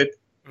I'm shit,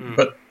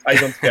 but I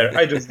don't care.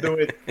 I just do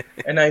it,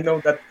 and I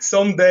know that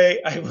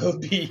someday I will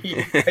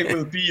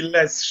be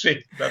less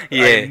shit than I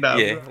am now.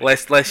 Yeah,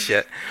 less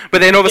shit.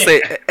 But then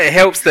obviously it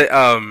helps that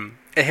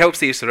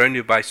you're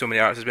surrounded by so many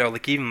artists as well.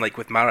 Like even like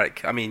with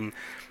Marek, I mean,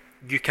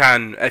 you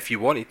can, if you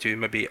wanted to,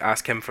 maybe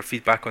ask him for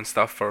feedback on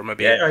stuff, or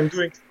maybe I'm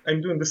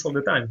doing this all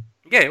the time.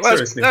 Yeah, well,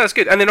 seriously, that's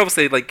good. And then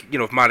obviously, like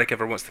if Marek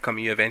ever wants to come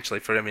to you eventually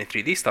for any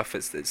 3D stuff,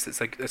 it's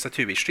like it's a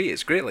two-way street.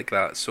 It's great like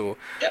that. So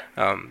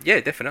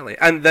yeah, definitely.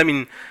 And I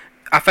mean,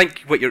 I think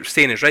what you're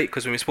saying is right,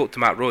 because when we spoke to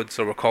Matt Rhodes,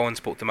 or Colin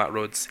spoke to Matt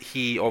Rhodes,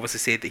 he obviously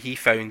said that he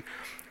found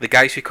the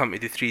guys who come to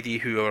do 3D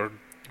who are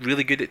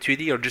really good at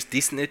 2D or just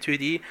decent at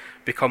 2D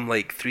become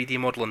like 3D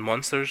modeling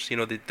monsters.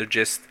 They're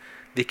just,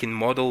 they can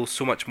model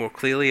so much more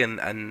clearly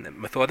and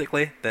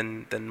methodically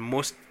than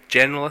most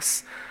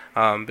generalists,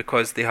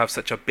 because they have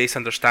such a base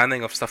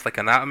understanding of stuff like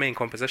anatomy and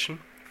composition.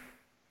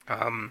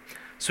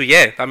 So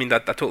yeah, I mean, I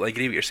totally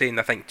agree with what you're saying.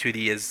 I think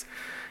 2D is,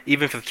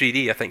 even for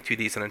 3D, I think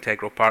 2D is an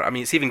integral part. I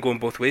mean, it's even going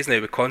both ways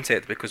now with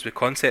concept, because with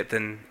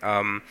concepting,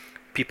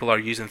 people are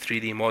using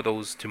 3D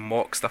models to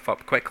mock stuff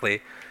up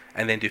quickly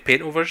and then do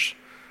paint overs.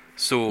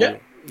 So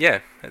yeah,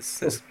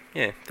 it's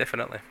yeah,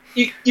 definitely.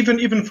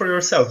 Even for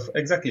yourself,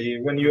 exactly.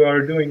 When you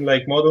are doing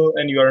like model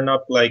and you are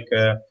not like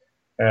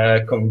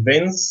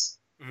convinced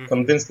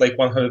like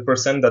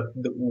 100% that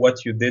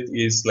what you did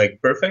is like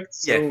perfect.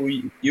 So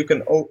you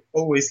can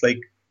always like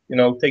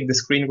take the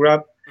screen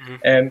grab,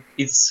 and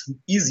it's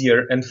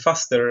easier and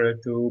faster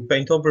to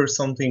paint over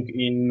something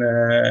in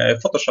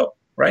Photoshop,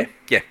 right?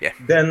 Yeah.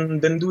 Then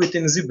do it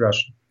in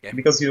ZBrush,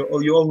 because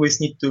you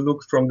always need to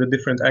look from the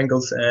different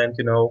angles, and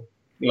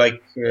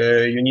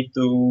you need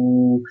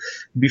to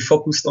be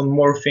focused on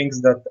more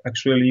things that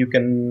actually you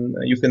can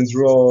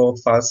draw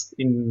fast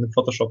in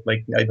Photoshop,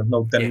 like I don't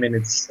know, 10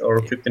 minutes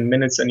or 15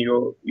 minutes, and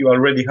you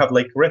already have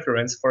like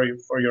reference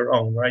for your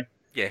own, right?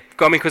 Yeah,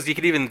 I mean, because you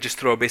could even just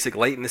throw a basic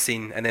light in the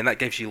scene, and then that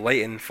gives you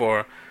lighting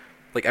for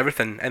like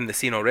everything in the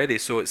scene already.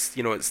 So it's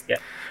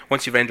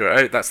once you render it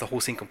out, that's the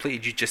whole scene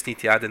completed. You just need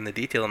to add in the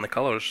detail and the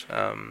colors,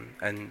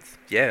 and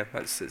yeah,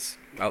 it's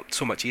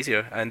so much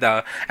easier. And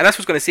that's what I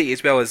was going to say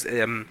as well, as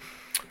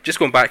just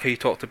going back how you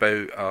talked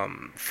about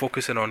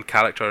focusing on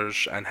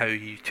characters and how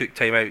you took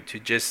time out to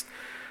just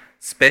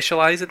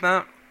specialize in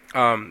that.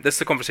 This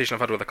is a conversation I've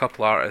had with a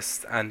couple of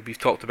artists, and we've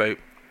talked about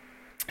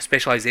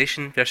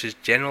specialization versus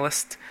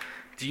generalist.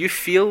 Do you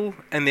feel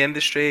in the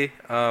industry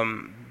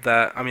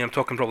that, I mean, I'm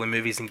talking probably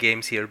movies and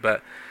games here,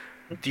 but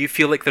do you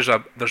feel like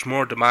there's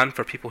more demand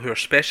for people who are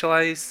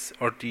specialized,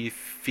 or do you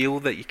feel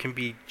that you can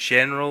be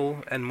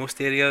general in most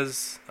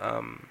areas?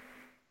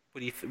 What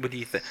do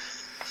you think?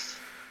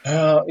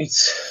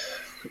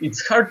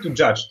 It's hard to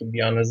judge, to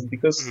be honest,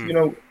 because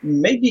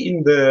maybe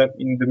in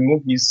the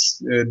movies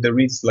there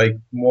is like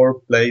more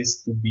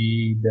place to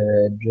be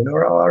the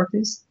general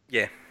artist.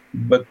 Yeah.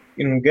 But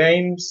in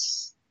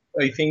games,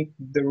 I think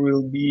there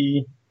will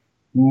be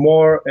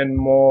more and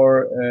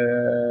more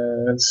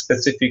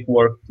specific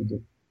work to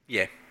do.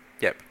 Yeah.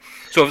 Yep.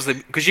 So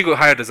obviously, because you got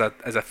hired as a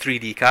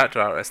 3D character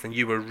artist, and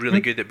you were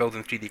really good at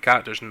building 3D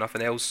characters and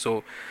nothing else,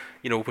 so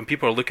when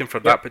people are looking for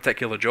that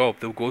particular job,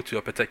 they'll go to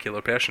a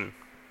particular person.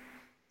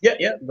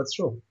 Yeah, that's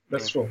true.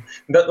 That's true.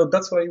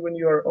 That's why when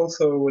you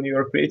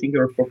are creating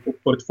your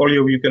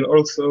portfolio, you can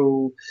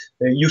also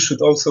you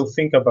should also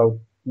think about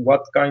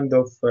what kind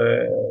of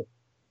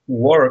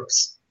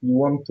works you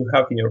want to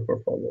have in your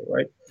portfolio,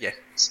 right? Yeah.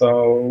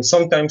 So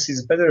sometimes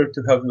it's better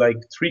to have like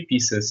 3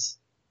 pieces.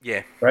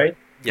 Yeah. Right.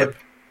 Yep. But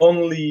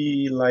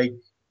only like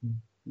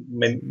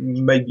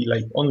maybe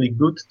like only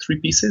good 3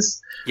 pieces.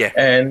 Yeah.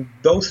 And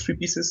those 3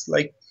 pieces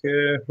like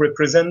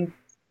represent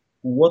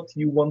what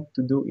you want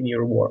to do in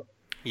your work.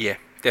 Yeah,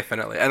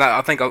 definitely. And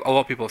I think a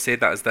lot of people have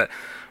said that, is that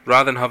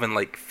rather than having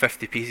like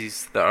 50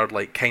 pieces that are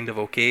like kind of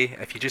okay,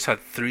 if you just had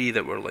 3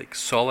 that were like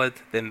solid,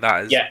 then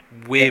that is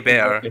way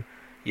better. Exactly.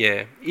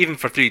 Yeah, even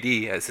for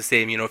 3D, it's the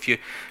same. If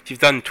you've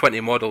done 20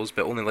 models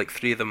but only like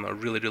 3 of them are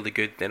really really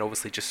good, then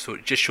obviously just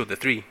show the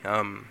 3.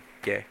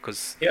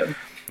 Because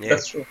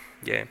that's true.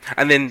 Yeah,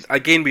 and then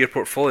again with your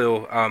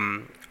portfolio,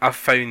 I've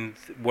found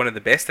one of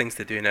the best things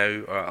to do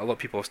now. A lot of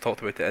people have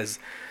talked about it, is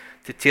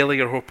to tailor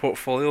your whole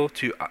portfolio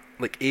to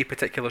like a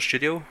particular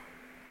studio.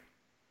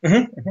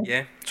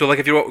 Yeah. So like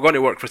if you're going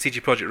to work for CG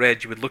Projekt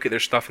Red, you would look at their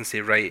stuff and say,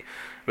 right,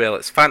 well,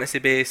 it's fantasy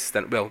based,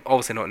 and well,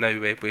 obviously not now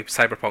with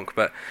Cyberpunk,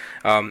 but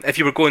if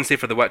you were going, say,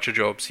 for the Witcher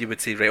jobs, you would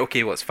say, right,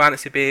 okay, well, it's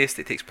fantasy based,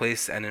 it takes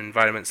place in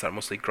environments that are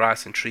mostly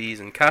grass and trees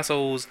and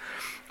castles.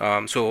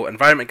 So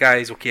environment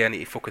guys, okay, I need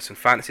to focus on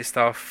fantasy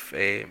stuff.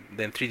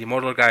 Then 3D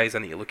modeler guys, I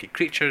need to look at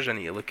creatures, I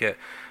need to look at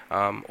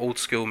old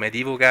school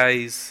medieval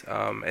guys,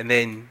 and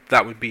then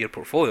that would be your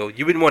portfolio.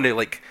 You wouldn't want to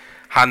like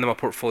hand them a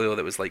portfolio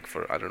that was like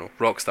for, I don't know,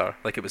 Rockstar.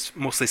 Like it was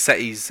mostly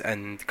cities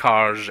and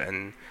cars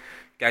and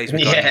guys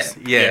with guns.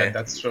 Yeah,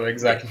 that's true,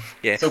 exactly.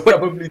 Yeah. So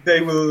probably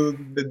they will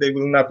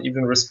not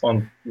even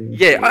respond.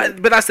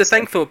 But that's the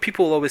thing, though.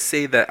 People always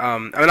say that. I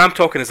mean, I'm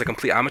talking as a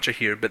complete amateur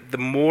here, but the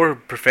more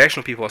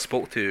professional people I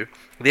spoke to,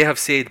 they have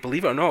said,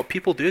 believe it or not,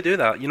 people do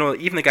that. You know,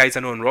 even the guys I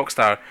know in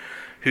Rockstar,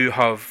 who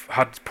have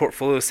had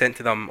portfolios sent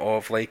to them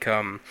of like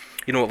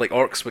like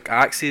orcs with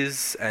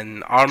axes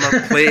and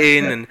armor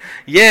plating and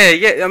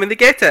I mean they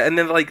get it, and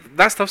then like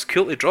that stuff's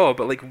cool to draw,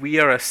 but like we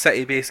are a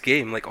city-based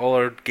game, like all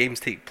our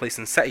games take place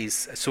in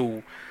cities,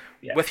 so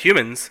with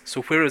humans,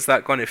 so where is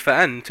that going to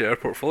fit into our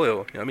portfolio? You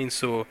know what I mean?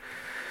 So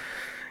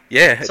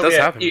it does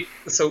happen.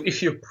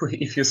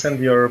 If you send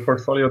your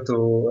portfolio to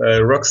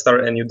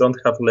Rockstar and you don't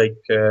have like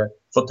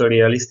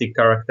photorealistic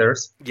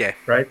characters,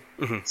 right?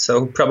 Mm-hmm.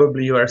 So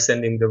probably you are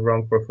sending the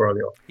wrong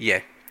portfolio.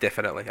 Yeah,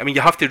 definitely. I mean,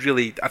 you have to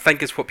really. I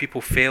think it's what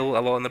people fail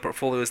a lot in the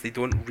portfolio is they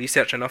don't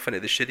research enough into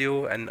the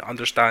studio and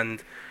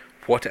understand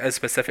what it is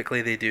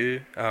specifically they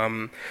do.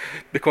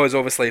 Because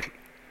obviously,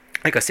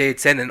 like I said,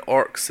 sending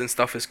orcs and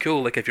stuff is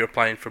cool. Like if you're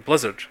applying for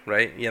Blizzard,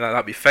 right?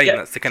 That'd be fine.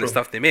 That's the kind of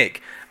stuff they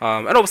make.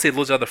 And obviously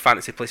loads of other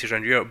fantasy places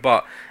around Europe.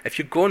 But if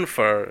you're going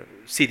for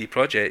CD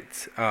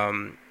Projekt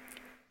or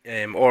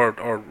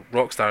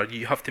Rockstar,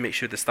 you have to make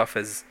sure the stuff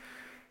is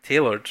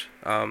tailored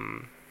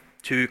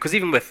to. Because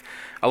even with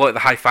a lot of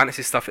the high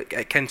fantasy stuff,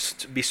 it can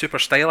be super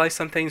stylized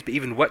sometimes. But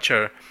even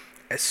Witcher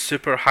is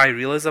super high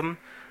realism.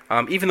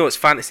 Even though it's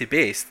fantasy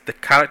based, the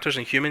characters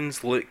and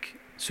humans look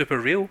super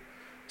real.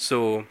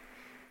 So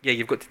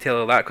you've got to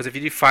tailor that, because if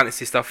you do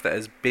fantasy stuff that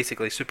is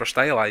basically super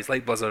stylized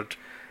like Blizzard,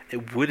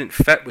 it wouldn't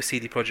fit with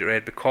CD Projekt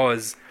Red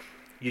because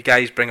you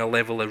guys bring a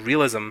level of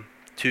realism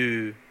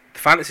to the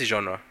fantasy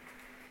genre.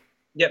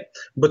 Yeah,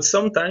 but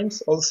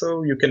sometimes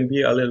also you can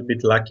be a little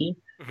bit lucky,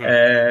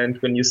 and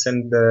when you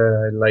send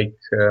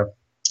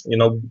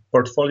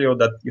portfolio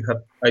that you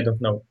have, I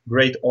don't know,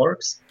 great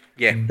orcs,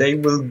 they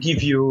will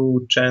give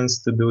you chance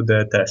to do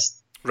the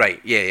test. Right.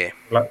 Yeah.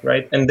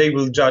 Right, and they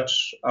will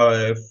judge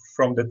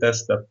from the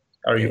test that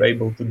are you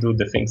able to do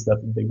the things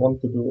that they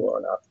want to do or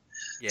not.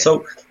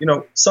 So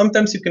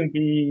sometimes you can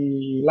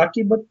be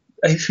lucky, but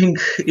I think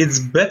it's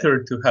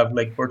better to have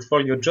like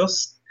portfolio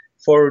just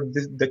for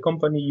the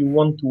company you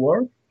want to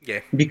work.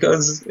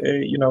 Because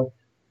you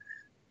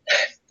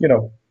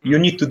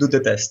need to do the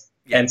test.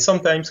 And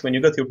sometimes when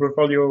you get your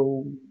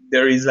portfolio,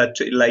 there is a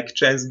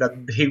chance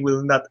that they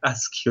will not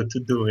ask you to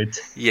do it.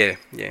 I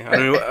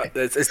mean,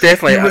 it's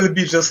definitely you will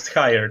be just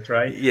hired,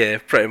 right? Yeah,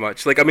 pretty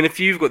much. Like, I mean, if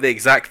you've got the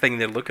exact thing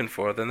they're looking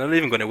for, then they're not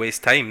even going to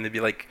waste time. They'd be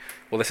like,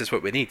 "Well, this is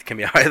what we need. Can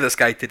we hire this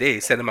guy today?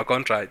 Send him a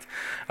contract."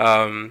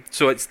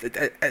 So it's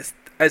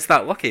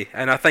that lucky,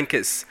 and I think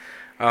it's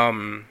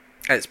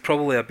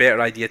probably a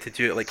better idea to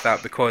do it like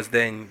that, because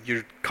then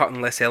you're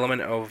cutting less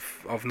element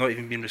of not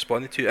even being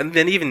responded to. And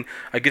then even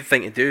a good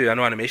thing to do, I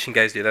know animation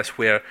guys do this,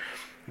 where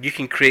you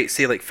can create,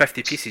 say, like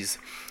 50 pieces,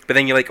 but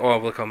then you're like, oh,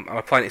 look, I'm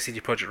applying to CD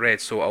Projekt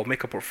Red, so I'll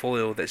make a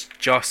portfolio that's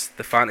just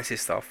the fantasy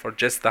stuff, or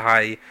just the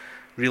high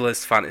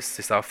realist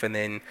fantasy stuff, and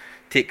then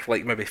take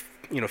like maybe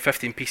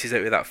 15 pieces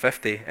out of that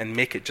 50 and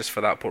make it just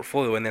for that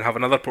portfolio, and then have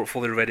another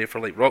portfolio ready for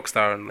like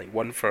Rockstar, and like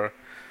one for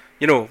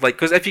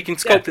because if you can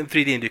sculpt in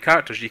 3D and do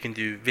characters, you can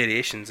do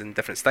variations in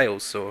different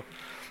styles. So,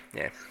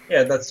 yeah,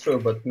 that's true.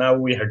 But now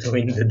we are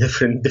doing the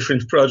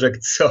different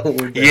projects. So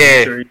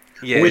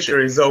Witcher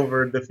is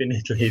over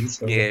definitely.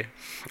 So. Yeah,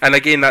 and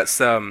again, that's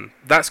got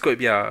to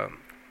be a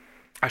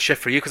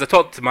shift for you, because I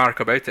talked to Mark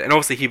about it, and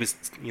obviously he was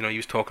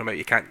talking about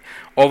you can't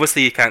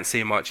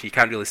say much. You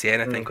can't really say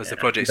anything because the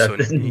project's so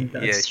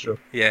true.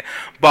 Yeah,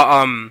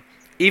 but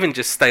even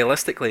just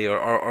stylistically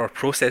or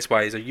process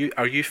wise,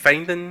 are you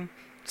finding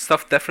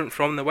stuff different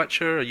from The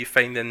Witcher? Are you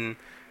finding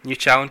new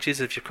challenges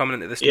if you're coming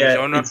into this new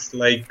genre?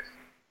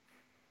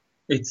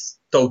 It's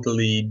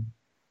totally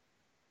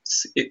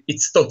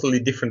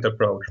different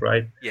approach,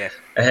 right? Yeah.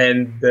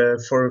 And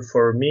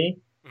for me,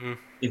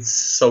 it's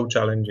so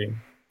challenging.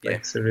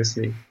 Like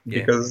seriously,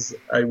 because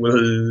I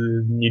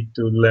will need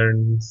to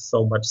learn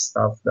so much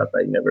stuff that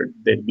I never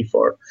did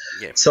before.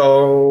 Yeah.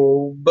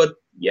 So, but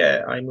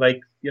I'm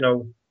like,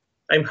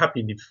 I'm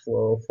happy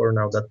for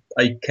now that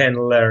I can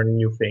learn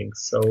new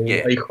things. So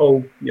I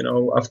hope,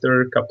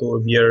 after a couple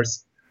of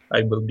years,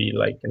 I will be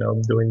like,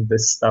 doing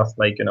this stuff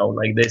like,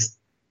 like this,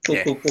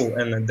 cool,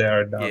 and then they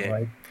are done,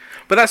 right?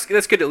 But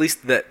that's good, at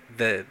least that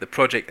the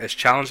project is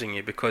challenging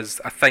you,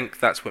 because I think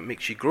that's what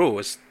makes you grow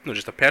as not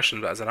just a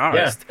person, but as an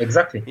artist. Yeah,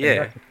 exactly.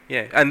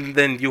 And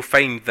then you'll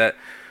find that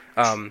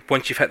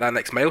once you've hit that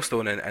next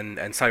milestone and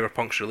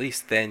Cyberpunk's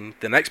released, then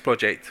the next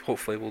project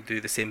hopefully will do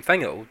the same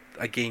thing. It'll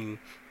again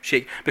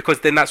shake,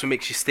 because then that's what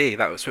makes you stay.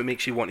 That's what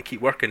makes you want to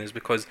keep working, is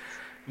because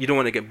you don't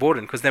want to get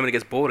boring. Because then when it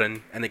gets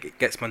boring and it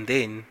gets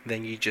mundane,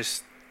 then you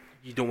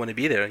don't want to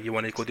be there. You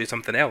want to go do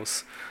something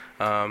else.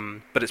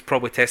 But it's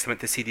probably testament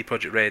to CD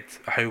Projekt Red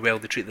how well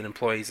they treat their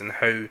employees and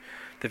how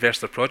diverse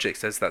their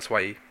projects is. That's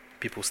why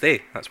people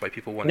stay. That's why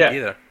people want to be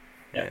there.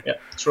 Yeah,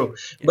 true.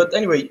 Yeah. But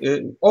anyway,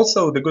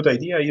 also the good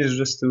idea is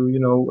just to,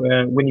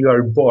 when you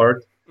are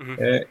bored,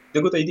 the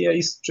good idea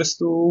is just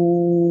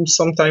to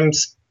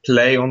sometimes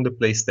play on the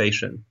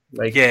PlayStation.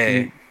 Like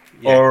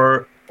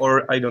or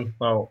I don't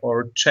know,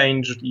 or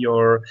change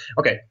your.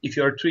 Okay, if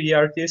you're a 3D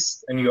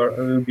artist and you're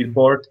a little bit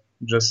bored,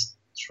 just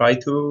try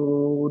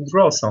to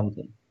draw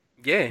something.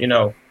 Yeah. You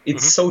know,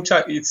 it's so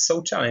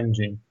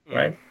challenging,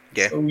 right?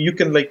 Yeah. So you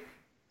can like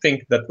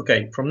think that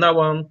okay, from now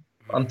on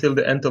until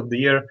the end of the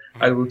year,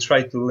 I will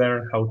try to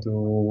learn how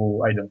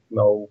to, I don't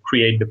know,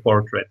 create the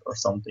portrait or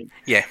something.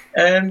 Yeah.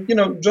 And you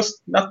know,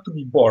 just not to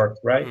be bored,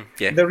 right?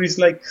 Yeah. There is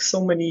like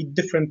so many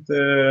different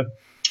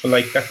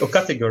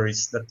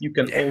categories that you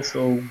can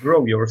also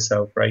grow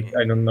yourself, right?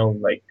 I don't know,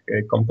 like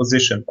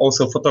composition,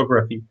 also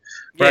photography,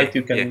 right?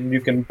 You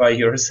can buy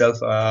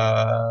yourself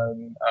a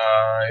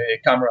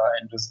camera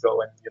and just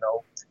go and, you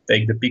know,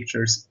 take the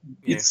pictures.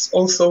 It's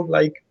also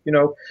like, you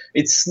know,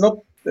 it's not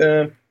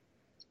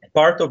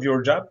part of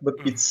your job, but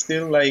it's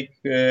still like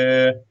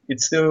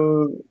it's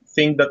still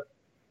thing that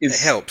it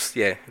helps.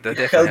 Yeah, that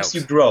definitely helps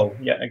you grow.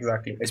 Yeah,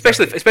 exactly.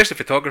 Especially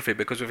photography,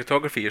 because with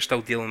photography you're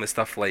still dealing with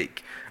stuff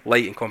like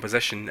light and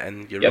composition,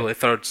 and you're really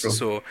thirds. True.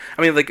 So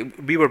I mean, like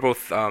we were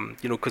both,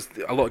 you know, because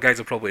a lot of guys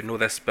will probably know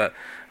this, but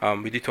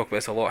we do talk about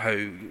this a lot. How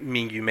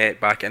me and you met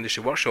back at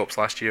industry workshops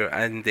last year,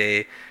 and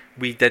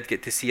we did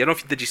get to see. I don't know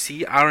if did you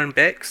see Aaron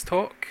Beck's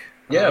talk?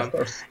 Yeah, of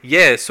course.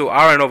 Yeah, so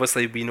Aaron,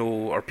 obviously, we know,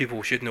 or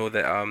people should know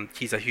that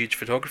he's a huge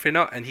photography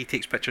nut, and he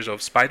takes pictures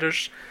of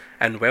spiders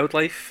and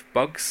wildlife,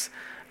 bugs,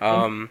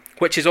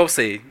 which is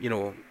obviously, you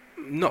know,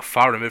 not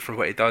far removed from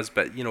what he does,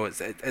 but, you know,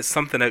 it's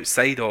something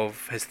outside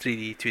of his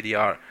 3D, 2D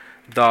art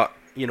that,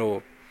 you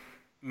know,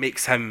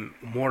 makes him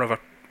more of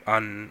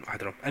an I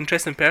don't know,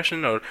 interesting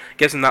person, or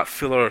gives him that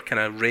fuller kind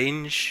of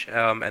range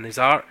in his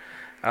art.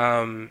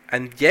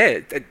 And yeah,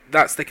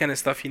 that's the kind of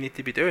stuff you need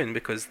to be doing,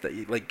 because,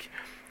 like...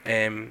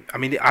 I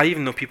mean, I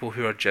even know people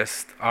who are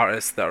just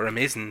artists that are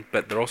amazing,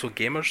 but they're also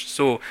gamers.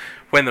 So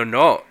when they're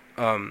not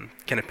kind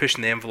of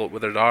pushing the envelope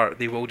with their art,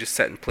 they will just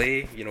sit and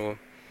play, you know,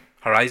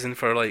 Horizon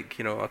for like,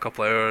 you know, a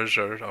couple of hours,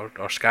 or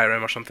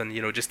Skyrim or something,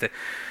 you know, just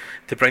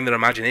to bring their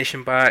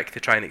imagination back, to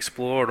try and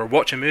explore, or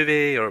watch a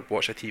movie, or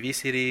watch a TV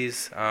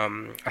series.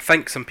 I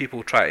think some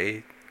people try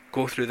to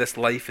go through this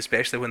life,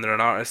 especially when they're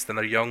an artist and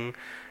they're young,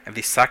 and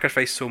they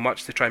sacrifice so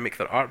much to try and make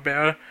their art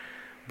better,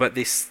 but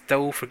they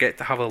still forget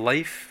to have a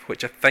life,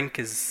 which I think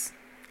is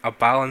a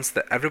balance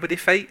that everybody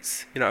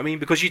fights. You know what I mean?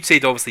 Because you'd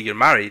said obviously you're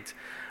married.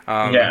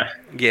 Yeah.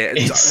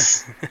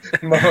 It's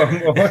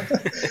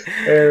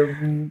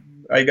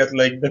I got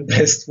like the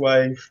best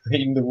wife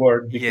in the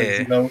world, because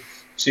you know,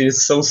 she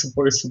is so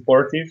super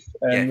supportive,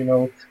 and you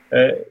know,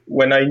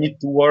 when I need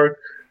to work,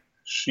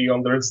 she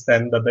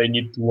understands that I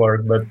need to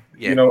work. But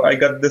you know, I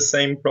got the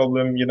same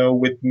problem, you know,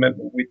 with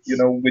you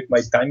know, with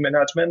my time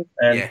management,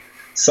 and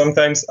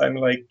sometimes I'm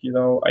like, you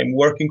know, I'm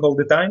working all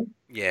the time.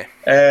 Yeah.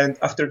 And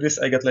after this,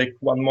 I got like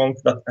 1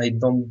 month that I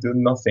don't do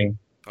nothing.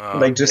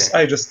 Like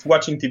I just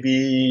watching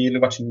TV,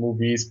 watching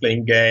movies,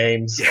 playing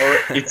games, or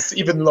it's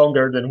even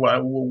longer than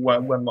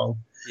one month.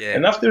 Yeah.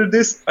 And after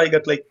this, I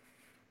got like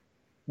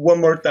one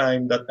more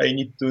time that I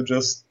need to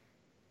just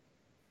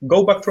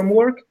go back from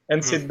work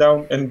and sit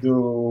down and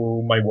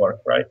do my work,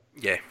 right?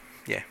 Yeah,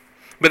 yeah.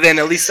 But then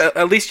at least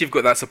you've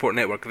got that support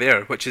network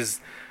there, which is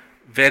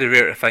very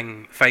rare to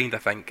find. I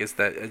think is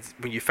that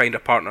when you find a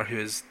partner who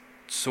is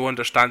so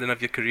understanding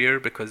of your career,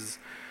 because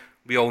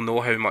we all know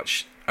how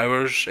much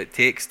hours it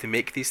takes to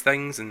make these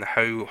things and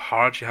how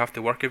hard you have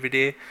to work every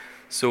day.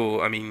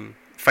 So I mean,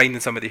 finding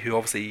somebody who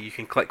obviously you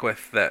can click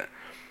with, that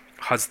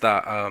has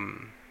that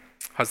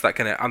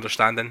kind of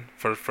understanding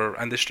for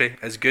industry,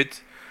 is good.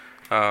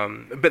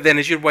 But then,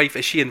 is your wife,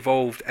 is she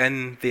involved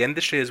in the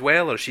industry as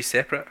well, or is she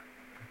separate?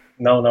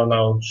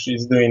 No.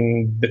 She's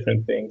doing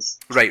different things.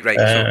 Right.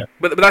 So,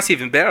 but that's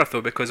even better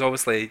though, because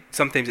obviously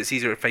sometimes it's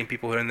easier to find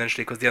people who are in the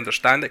industry because they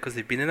understand it, because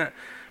they've been in it.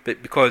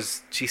 But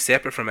because she's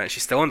separate from it, she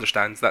still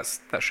understands.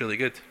 That's really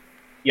good.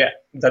 Yeah,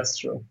 that's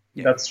true.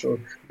 Yeah. That's true.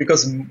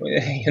 Because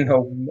you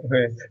know,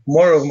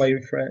 more of my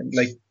friends,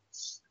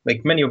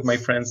 like many of my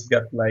friends,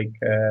 got like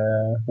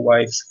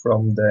wives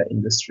from the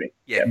industry.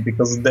 Yeah.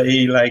 Because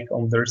they like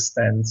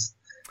understand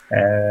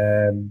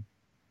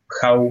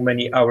how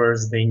many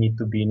hours they need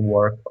to be in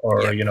work,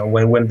 or you know,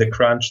 when the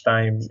crunch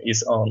time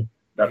is on,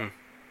 that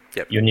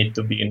you need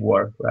to be in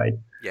work, right?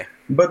 Yeah.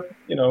 But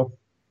you know,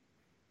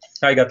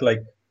 I got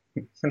like,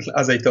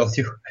 as I told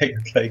you,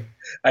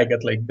 I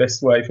got like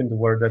best wife in the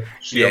world, that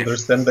she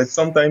understands that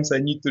sometimes I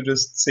need to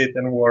just sit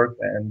and work,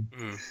 and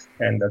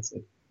that's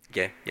it.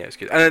 Yeah, it's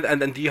good.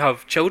 And do you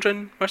have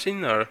children,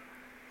 Marcin, or?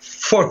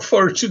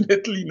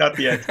 Fortunately, not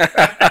yet.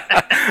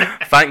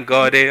 Thank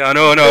God, eh? I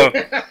know.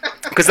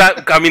 Because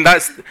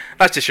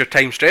that's just your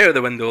time straight out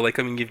the window. Like,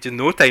 I mean, you've just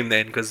no time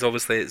then, because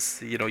obviously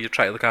it's, you know, you're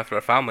trying to look after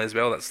a family as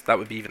well. That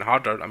would be even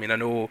harder. I mean, I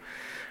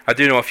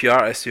do know a few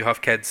artists who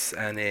have kids,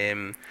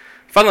 and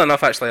funnily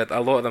enough, actually,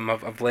 a lot of them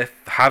have left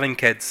having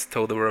kids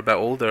till they were a bit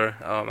older.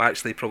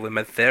 Actually, probably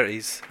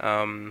mid-30s,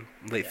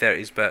 late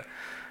 30s, but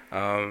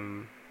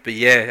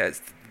yeah,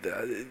 it's,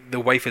 the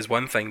wife is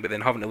one thing, but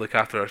then having to look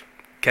after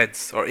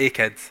kids, or a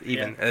kid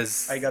even,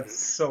 is... I got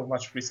so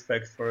much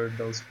respect for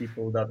those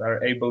people that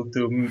are able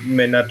to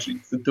manage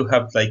to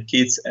have like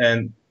kids,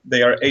 and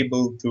they are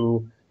able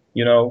to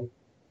you know,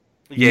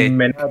 Yeah,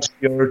 manage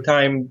your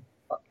time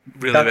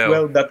really that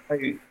well. well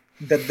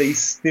that they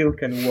still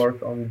can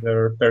work on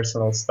their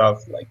personal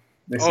stuff. Like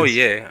Oh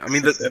yeah, I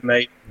mean, this is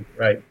amazing,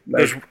 right?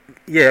 there's Like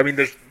yeah, I mean,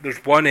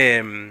 there's one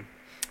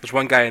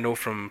guy I know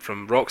from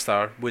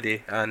Rockstar,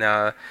 Woody, and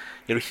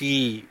you know,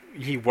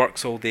 he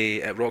works all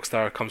day at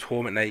Rockstar, comes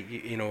home at night,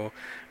 you know,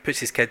 puts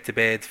his kid to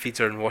bed, feeds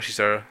her and washes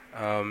her,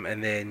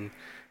 and then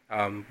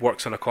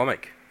works on a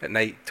comic at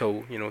night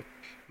till, you know,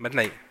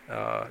 midnight,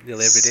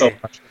 nearly every so day.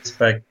 much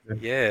respect.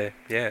 Yeah,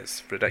 yeah,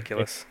 it's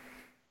ridiculous.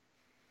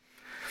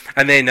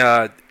 And then,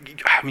 I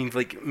mean,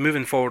 like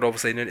moving forward,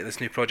 obviously into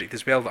this new project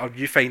as well. Are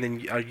you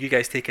finding? Are you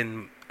guys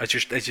taking? Is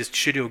your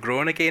studio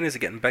growing again? Is it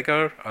getting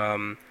bigger? Are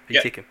you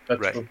Yeah, taking?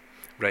 that's Right, true.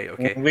 right,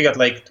 okay. We got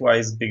like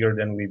twice bigger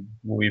than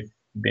we've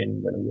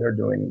been when we were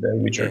doing the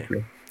Witcher Yeah,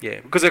 3. yeah.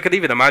 Because I could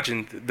even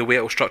imagine the way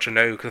it'll structure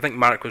now. Because I think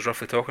Mark was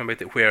roughly talking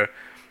about it, where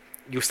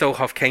you'll still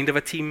have kind of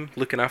a team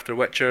looking after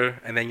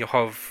Witcher, and then you'll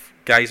have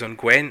guys on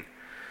Gwent,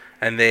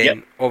 and Yep,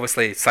 then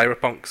obviously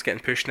Cyberpunk's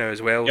getting pushed now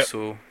as well. yep.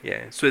 So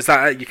yeah. So is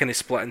that it? You kind of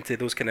split into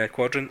those kind of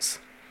quadrants?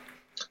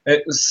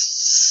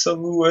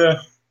 So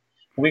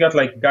we got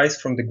like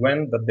guys from the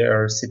Gwen that they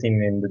are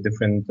sitting in the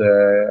different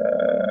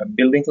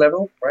building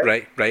level, right?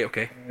 Right, right,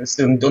 okay.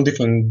 Still on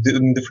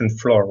different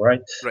floor,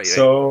 right? Right, right,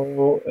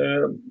 So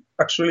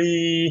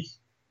actually,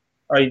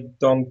 I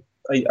don't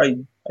I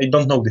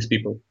don't know these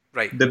people.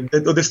 right.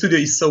 The studio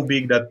is so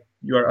big that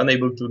you are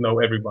unable to know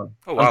everyone.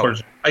 Oh wow.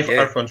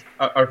 Yeah.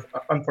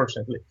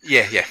 Unfortunately.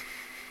 Yeah,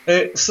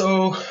 yeah.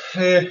 So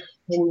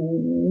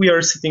we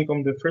are sitting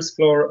on the first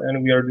floor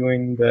and we are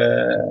doing the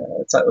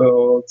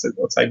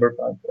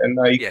cyberpunk, and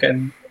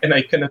Yeah.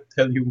 I cannot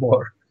tell you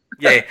more.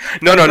 Yeah.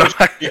 No, no, no.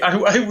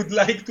 I would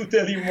like to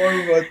tell you more,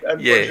 but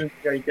Yeah.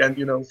 unfortunately I can't.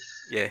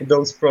 Yeah.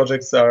 Those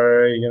projects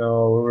are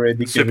Super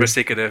ridiculous.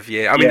 secretive.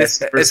 Yeah. I mean,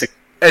 Super sick.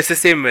 it's the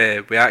same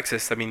with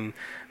Axis. I mean,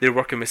 they're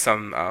working with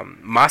some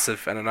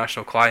massive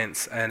international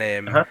clients, and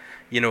Uh-huh.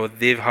 you know,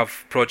 they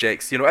have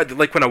projects. You know,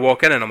 like when I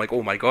walk in and I'm like,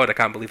 oh my god, I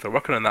can't believe they're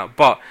working on that.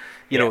 But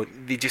you Yeah. know,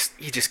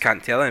 you just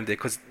can't tell anybody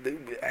because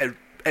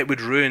it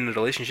would ruin the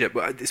relationship,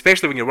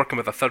 especially when you're working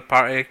with a third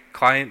party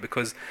client,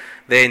 because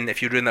then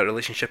if you ruin that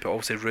relationship, it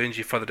also ruins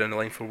you further down the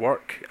line for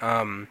work.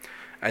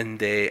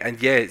 And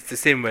yeah, it's the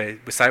same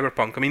with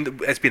Cyberpunk. I mean,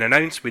 it's been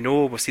announced, we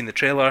know, we've seen the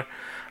trailer,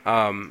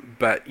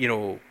 but you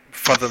know,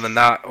 further than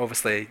that,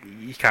 obviously,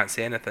 you can't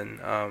say anything.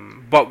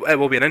 But it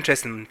will be an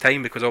interesting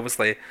time because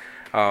obviously,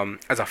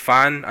 as a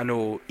fan, I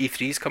know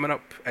E3 is coming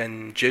up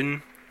in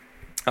June.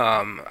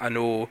 I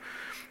know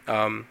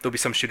there'll be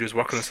some studios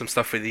working on some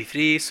stuff with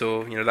E3,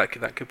 so you know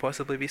that could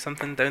possibly be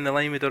something down the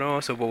line. We don't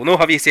know, so we'll not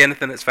have you say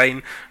anything. It's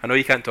fine. I know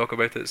you can't talk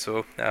about it,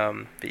 so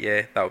but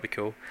yeah, that would be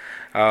cool.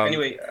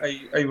 Anyway,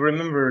 I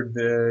remember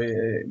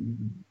the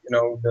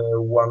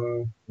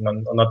one,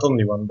 not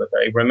only one, but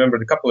I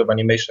remembered a couple of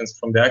animations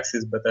from the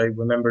Axis, but I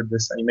remember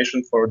this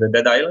animation for the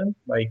Dead Island.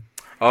 Like,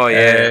 oh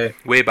yeah,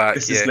 way back.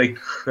 this yeah. is like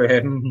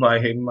my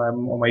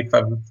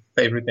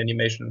favorite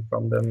animation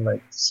from them.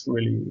 Like, it's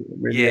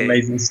really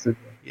amazing studio.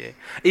 Yeah,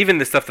 even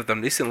the stuff they've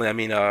done recently. I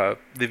mean,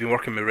 they've been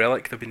working with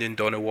Relic. They've been doing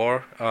Dawn of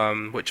War,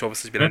 which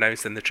obviously has been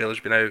announced and the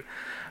trailer's been out.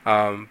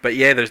 But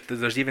yeah,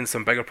 there's even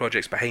some bigger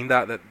projects behind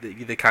that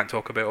they can't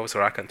talk about. Also,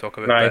 or I can't talk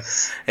about.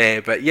 Nice.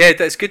 But yeah,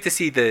 it's good to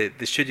see the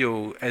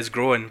studio is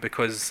growing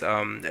because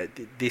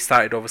they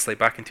started obviously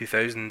back in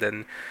 2000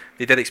 and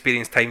they did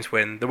experience times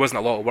when there wasn't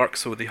a lot of work,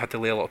 so they had to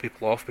lay a lot of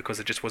people off because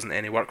there just wasn't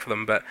any work for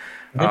them. But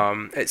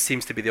it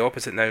seems to be the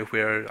opposite now,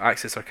 where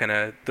Axis are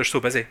they're so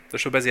busy. They're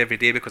so busy every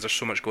day because there's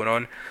so much going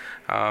on,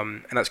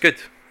 and that's good.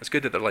 It's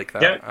good that they're like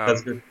that. Yeah,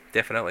 that's good.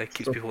 Definitely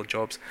keeps people with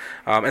jobs.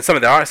 And some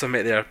of the artists I've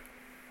met there.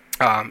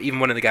 Even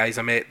one of the guys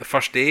I met the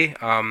first day,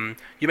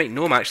 you might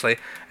know him actually.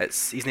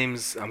 His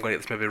name's, I'm going to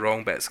get this maybe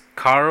wrong, but it's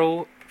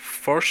Carl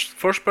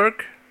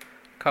Forsberg.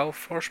 Carl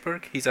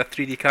Forsberg. He's a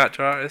 3D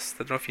character artist.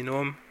 I don't know if you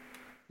know him.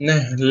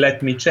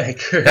 Let me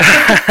check.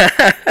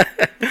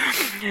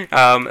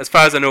 As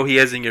far as I know, he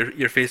is in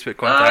your Facebook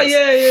contacts.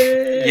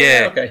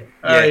 Yeah. Okay.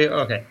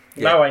 Okay.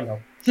 Yeah. Now I know.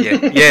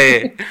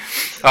 yeah.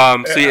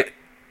 So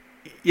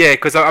yeah,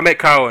 because I met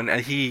Carl and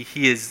he's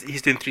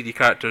doing 3D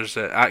characters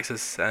at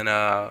Axis and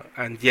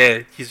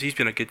yeah, he's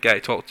been a good guy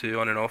to talk to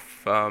on and off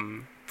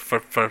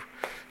for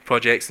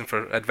projects and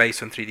for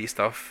advice on 3D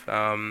stuff.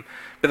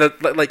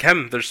 But like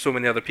him, there's so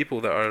many other people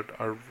that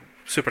are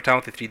super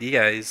talented 3D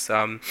guys.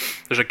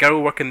 There's a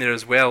girl working there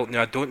as well.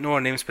 Now I don't know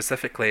her name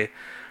specifically,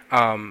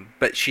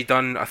 but she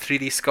done a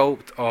 3D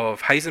sculpt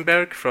of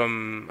Heisenberg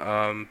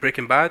from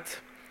Breaking Bad.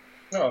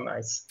 Oh,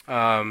 nice.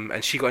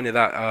 And she got into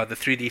that the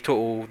 3D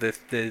Total the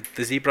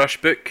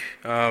ZBrush book.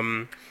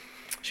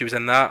 She was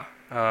in that.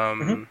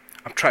 I'm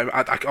trying.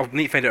 I'll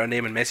need to find out her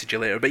name and message you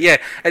later. But yeah,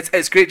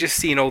 it's great just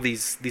seeing all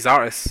these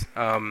artists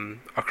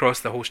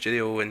across the whole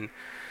studio and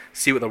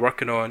see what they're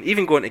working on.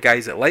 Even going to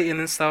guys at lighting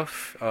and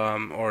stuff,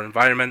 or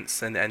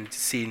environments, and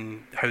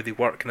seeing how they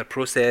work in the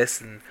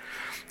process and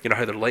you know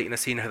how they're lighting a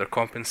scene, how they're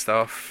comping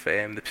stuff,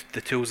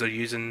 the tools they're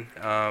using,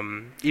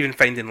 even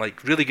finding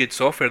like really good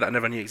software that I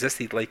never knew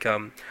existed, like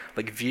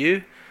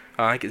Vue.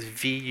 I think it's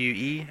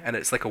VUE, and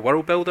it's like a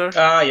world builder.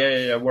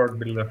 Yeah, world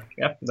builder.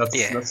 Yeah,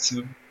 that's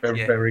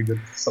very, very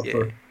good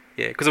software.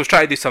 Yeah, because I was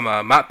trying to do some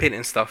map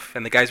painting stuff,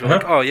 and the guys were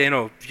like, "Oh,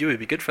 yeah, Vue would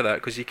be good for that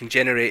because you can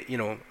generate,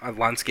 a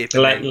landscape."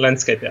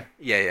 Landscape, yeah.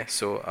 Yeah.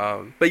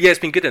 So, but yeah, it's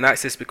been good in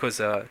Access because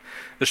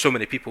there's so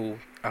many people,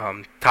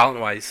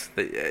 talent-wise,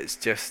 that it's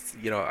just,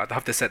 I'd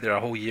have to sit there a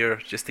whole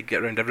year just to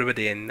get around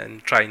everybody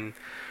and try and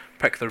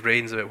pick their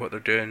brains about what they're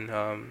doing.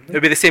 It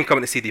would be the same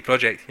coming to CD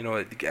Projekt.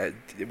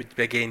 It would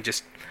be, again,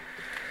 just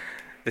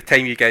the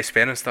time you guys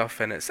spend and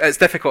stuff, and it's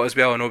difficult as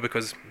well, I know,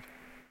 because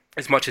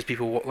as much as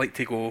people like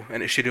to go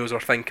into studios or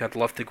think I'd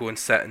love to go and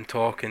sit and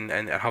talk and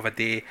have a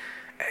day,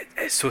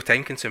 it's so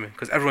time consuming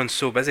because everyone's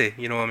so busy.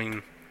 I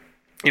mean,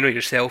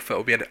 yourself,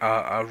 it'll be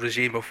a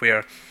regime of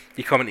where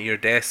you come into your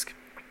desk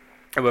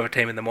at whatever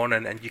time in the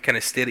morning and you kind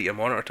of stare at your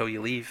monitor till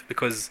you leave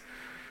because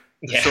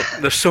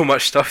there's so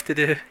much stuff to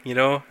do,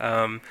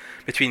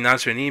 between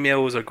answering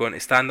emails or going to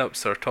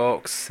stand-ups or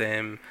talks,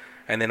 and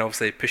then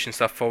obviously pushing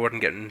stuff forward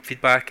and getting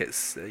feedback.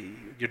 It's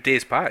your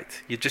day's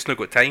packed. You've just not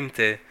got time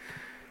to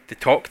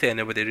talk to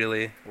anybody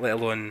really, let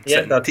alone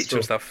sit and teach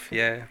them stuff.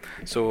 Yeah.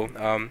 So,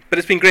 but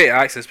it's been great at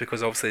Access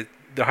because obviously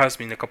there has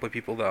been a couple of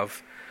people that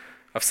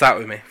have sat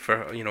with me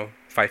for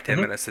 5-10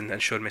 minutes and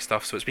showed me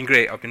stuff. So it's been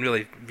great. I've been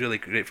really, really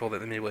grateful that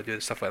they've been able to do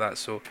stuff like that.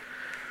 So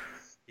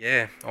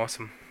yeah,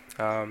 awesome.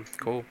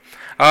 Cool.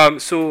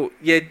 So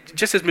yeah,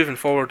 just as moving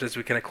forward as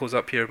we kind of close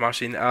up here,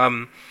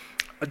 Marcin,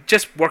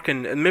 just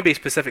working, and maybe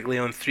specifically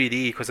on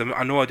 3D, because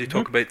I know I do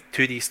talk about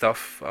 2D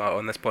stuff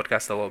on this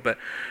podcast a little bit.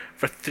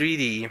 For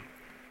 3D,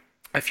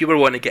 if you were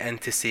wanting to get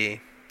into,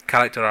 say,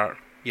 character art,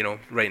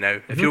 right now,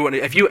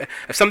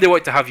 if somebody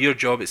wanted to have your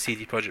job at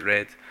CD Projekt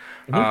Red,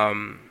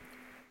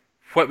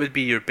 what would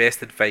be your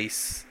best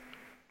advice?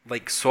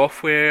 Like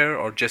software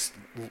or just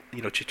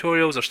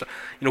tutorials or stuff?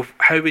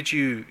 How would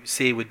you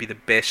say would be the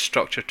best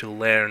structure to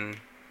learn?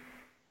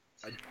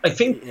 I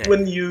think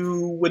when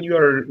you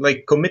are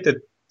like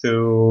committed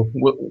to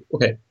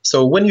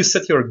so when you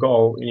set your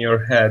goal in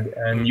your head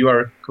and you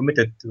are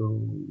committed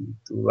to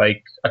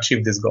like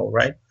achieve this goal,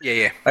 right?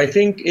 Yeah. I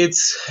think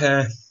it's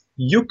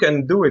you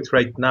can do it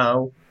right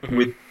now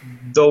with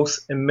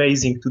those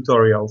amazing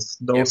tutorials,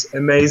 those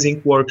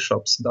amazing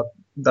workshops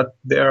that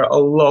there are a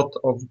lot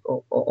of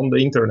on the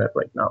internet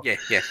right now.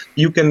 Yeah.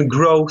 You can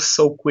grow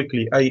so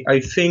quickly.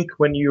 I think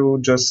when you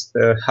just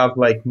have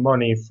like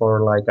money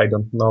for like, I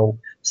don't know,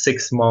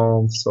 6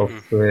 months of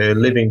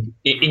living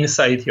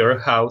inside your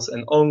house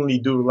and only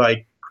do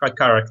like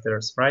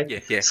characters, right?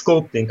 Yeah.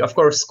 Sculpting, of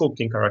course,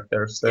 sculpting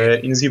characters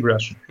in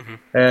ZBrush.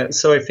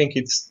 So I think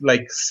it's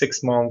like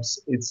 6 months.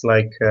 It's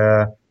like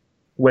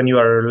when you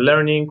are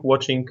learning,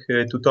 watching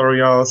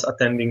tutorials,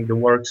 attending the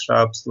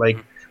workshops, like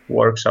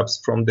workshops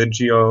from the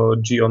Geo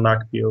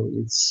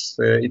Nakpil.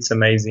 It's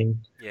amazing,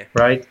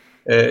 right?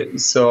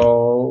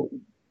 So.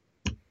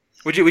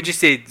 Would you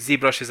say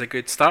ZBrush is a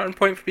good starting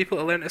point for people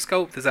to learn to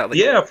sculpt? Is that like?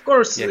 Yeah, of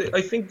course. Yeah.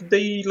 I think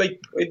they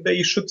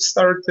should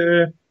start.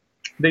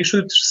 They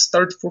should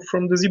start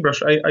from the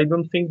ZBrush. I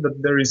don't think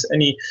that there is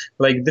any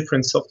like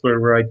different software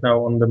right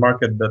now on the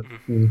market that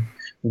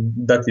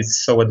that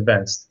is so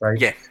advanced, right?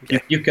 Yeah.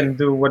 You can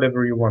do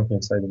whatever you want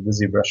inside of the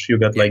ZBrush. You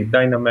got like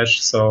Dynamesh,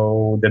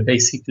 so that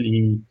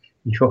basically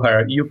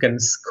you can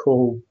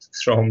sculpt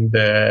from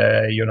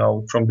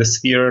the from the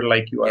sphere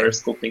like you are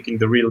sculpting in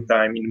the real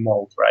time in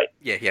mold, right?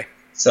 Yeah.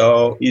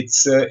 So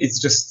it's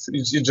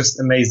just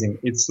amazing.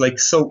 It's like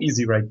so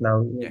easy right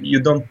now. You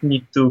don't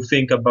need to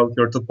think about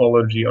your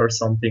topology or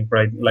something,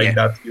 right? Like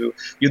that.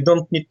 You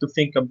don't need to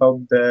think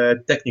about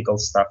the technical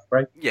stuff,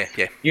 right? Yeah.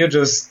 You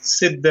just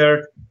sit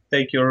there,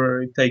 take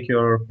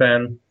your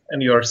pen,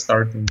 and you are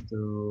starting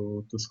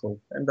to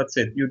sculpt, and that's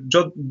it. You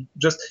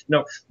just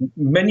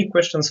many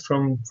questions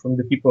from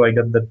the people I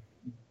got that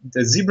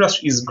the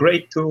ZBrush is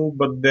great tool,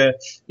 but the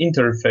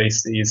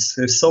interface is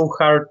so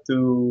hard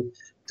to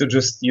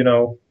just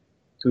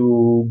to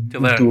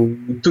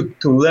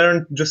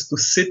learn, just to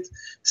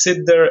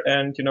sit there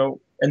and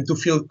and to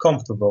feel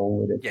comfortable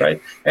with it, right?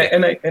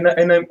 And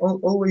I'm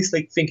always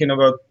like thinking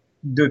about,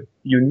 dude,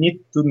 you need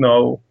to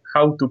know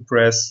how to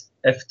press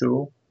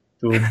F2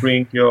 to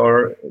bring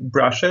your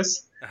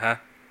brushes,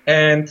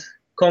 and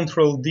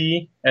Control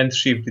D and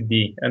Shift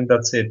D, and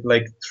that's it.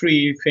 Like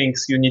 3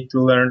 things you need to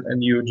learn,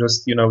 and you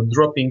just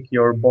dropping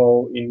your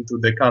ball into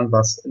the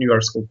canvas and you are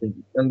sculpting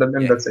it, and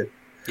that's it.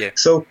 Yeah.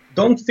 So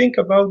don't think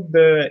about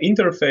the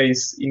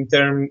interface in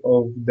terms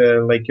of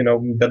the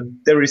that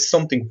there is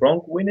something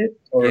wrong with it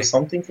or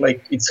something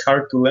like it's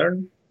hard to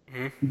learn,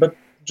 but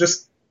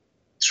just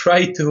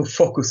try to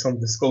focus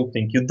on the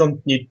sculpting. You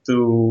don't need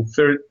to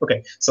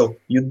so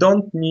you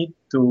don't need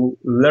to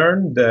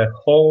learn the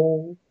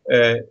whole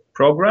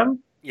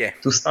program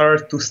to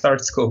start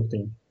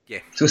sculpting.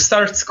 To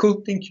start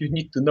sculpting, you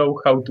need to know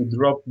how to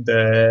drop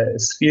the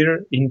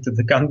sphere into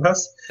the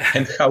canvas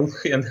and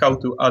how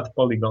to add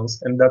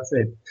polygons, and that's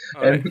it.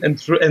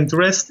 And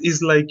rest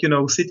is like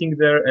sitting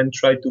there and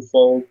try to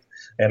fold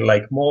and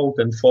like mold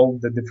and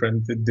fold the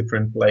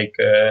different like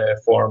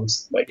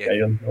forms, like I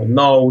don't know,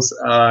 nose,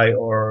 eye,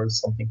 or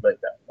something like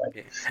that. Right?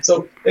 right?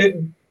 So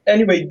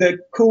anyway, the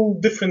cool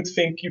different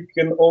thing you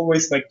can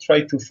always like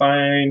try to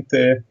find,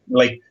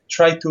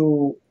 try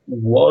to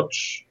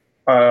watch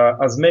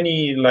as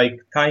many like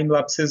time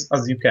lapses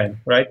as you can,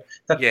 right?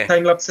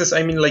 Time lapses,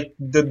 I mean like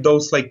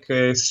those like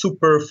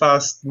super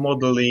fast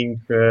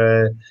modeling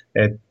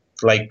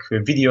like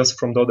videos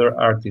from the other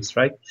artists,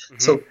 right?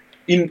 So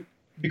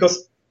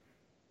because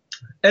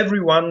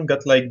everyone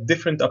got like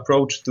different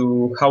approach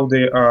to how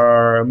they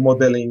are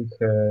modeling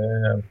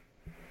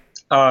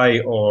eye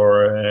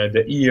or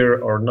the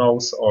ear or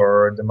nose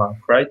or the mouth,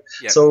 right?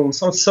 So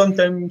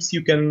sometimes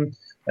you can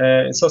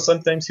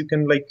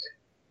like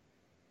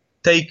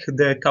take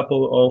the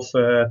couple of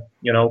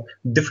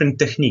different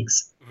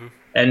techniques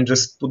and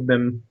just put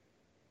them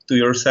to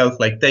yourself,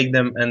 like take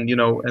them and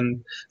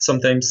and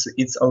sometimes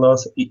it's a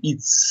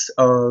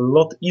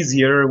lot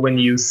easier when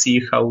you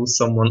see how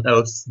someone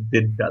else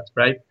did that,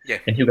 right?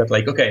 And you got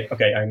like, okay,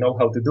 I know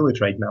how to do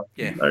it right now.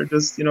 Or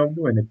just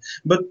doing it.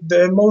 But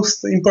the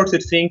most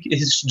important thing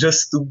is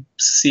just to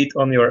sit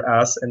on your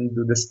ass and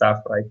do the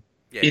stuff, right?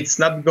 It's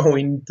not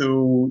going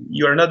to,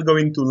 you're not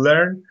going to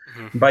learn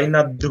by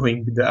not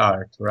doing the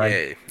art,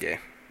 right?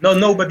 No,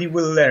 nobody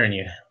will learn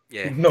you.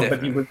 Nobody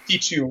definitely will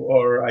teach you,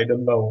 or I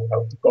don't know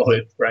how to call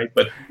it, right?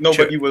 But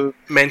nobody will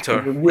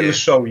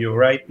show you,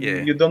 right?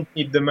 You don't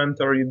need the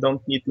mentor, you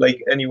don't need like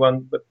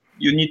anyone, but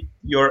you need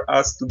your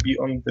ass to be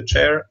on the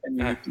chair and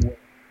you need to work,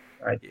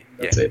 right?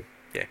 That's it.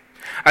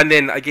 And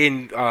then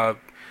again,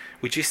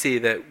 would you say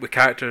that with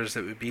characters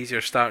it would be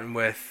easier starting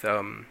with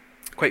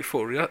quite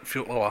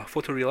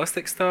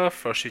photorealistic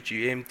stuff, or should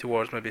you aim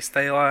towards maybe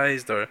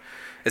stylized, or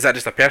is that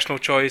just a personal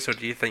choice, or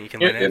do you think you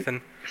can learn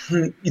anything?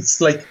 It's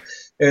like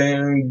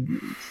the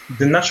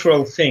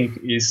natural thing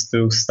is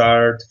to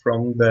start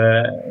from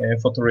the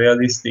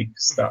photorealistic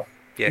stuff.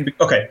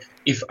 Okay,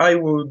 if I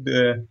would,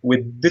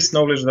 with this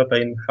knowledge that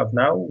I have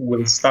now,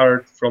 will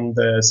start from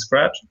the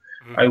scratch,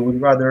 I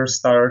would rather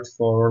start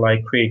for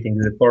like creating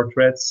the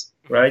portraits,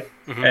 right?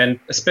 And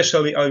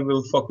especially I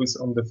will focus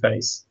on the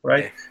face,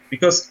 right?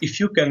 Because if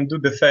you can do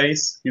the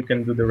face, you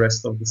can do the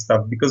rest of the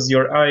stuff, because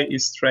your eye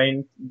is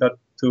trained that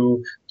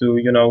to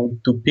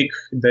pick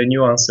the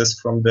nuances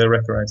from the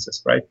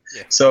references, right?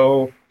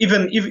 So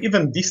even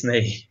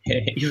Disney,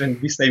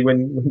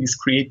 when he's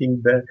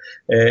creating the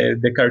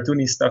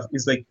cartoony stuff,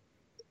 is like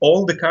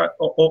all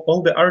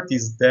the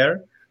artists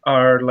there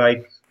are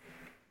like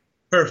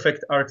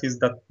perfect artists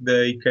that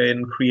they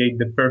can create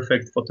the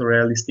perfect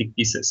photorealistic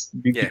pieces.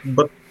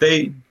 But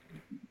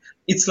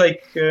it's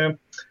like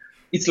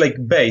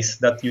base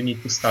that you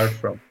need to start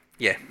from.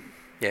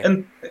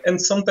 And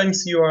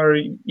sometimes you are,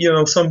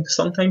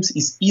 sometimes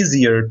it's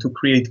easier to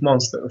create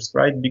monsters,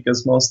 right?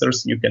 Because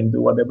monsters, you can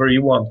do whatever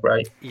you want,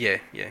 right? You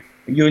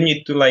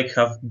need to like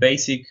have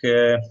basic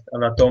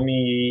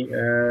anatomy,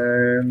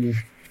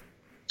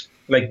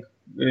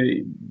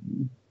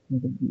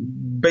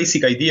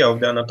 basic idea of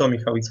the anatomy,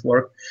 how it's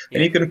worked,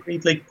 and you can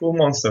create like cool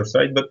monsters,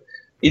 right? But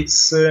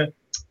it's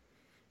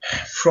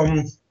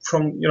from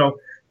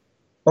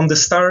on the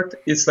start,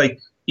 it's like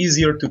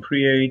easier to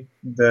create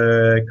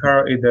the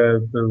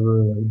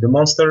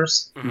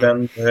monsters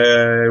than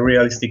the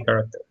realistic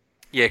character.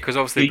 Because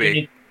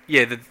obviously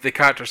the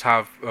characters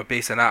have a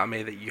base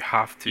anatomy that you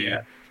have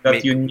to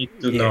you need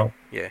to know.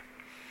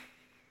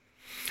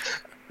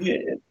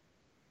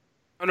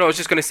 Oh no, I was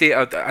just going to say,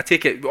 I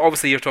take it,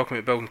 obviously you're talking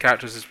about building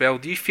characters as well.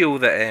 Do you feel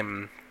that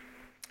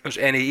there's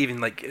any, even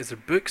like, is there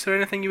books or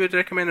anything you would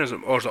recommend, or is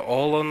it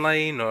all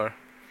online, or?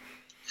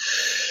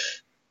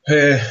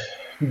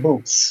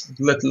 Books.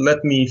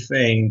 Let me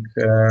think.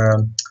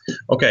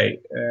 Okay.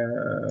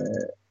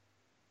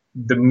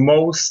 The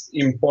most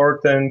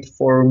important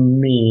for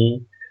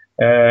me.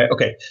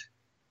 Okay.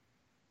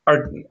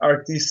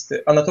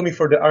 Anatomy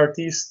for the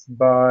Artist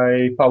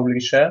by Paul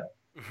Richet.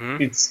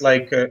 It's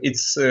like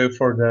it's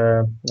for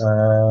the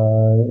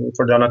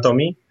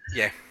anatomy.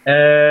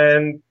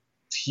 And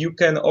you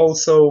can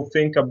also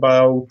think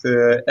about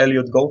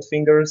Elliot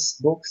Goldfinger's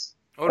books.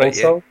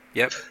 Also.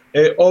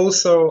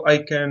 Also, I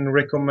can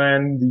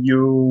recommend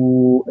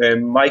you a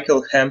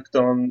Michael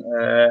Hampton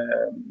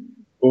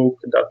book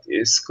that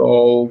is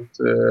called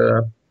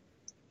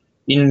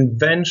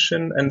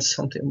Invention and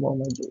something. Oh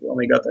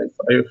my God,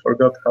 I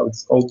forgot how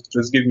it's called.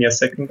 Just give me a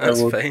second.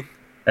 That's fine.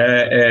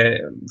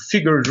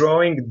 Figure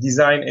Drawing,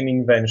 Design and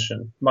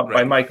Invention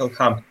by Michael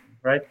Hampton,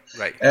 right?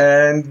 Right.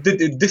 And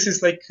this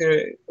is like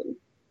a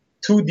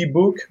 2D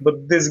book,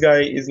 but this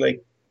guy is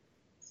like,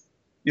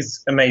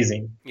 it's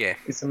amazing.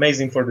 It's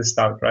amazing for the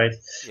start, right?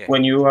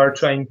 When you are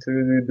trying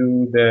to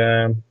do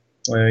the,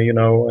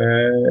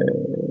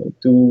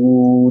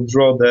 to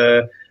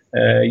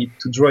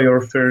draw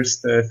your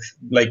first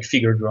like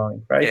figure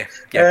drawing, right?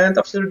 And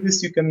after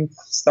this, you can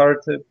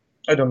start.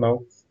 I don't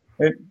know,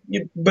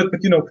 but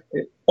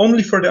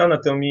only for the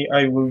anatomy,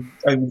 I would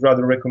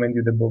rather recommend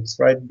you the books,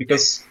 right?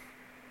 Because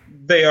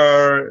they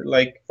are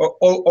like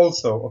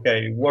also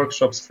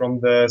workshops from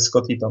the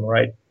Scott Eaton,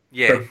 right?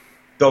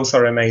 those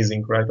are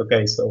amazing, right?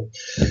 Okay, so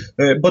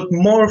but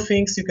more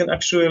things you can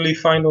actually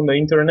find on the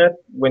internet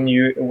when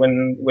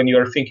you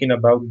are thinking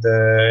about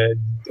the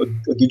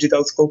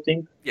digital sculpting,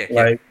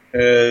 like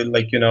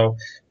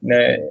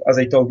as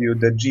I told you,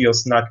 the Geo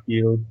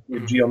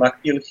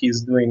Nakpil, he's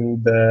doing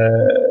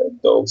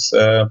those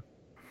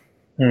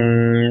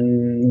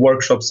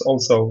workshops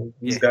also.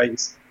 This guy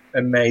is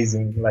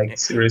amazing, like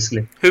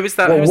seriously. Who was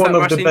that? Well, one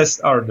of Marcin? the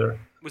best are there.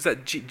 Was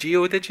that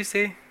Geo? Did you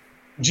say?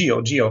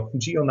 Geo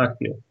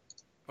Nakpil.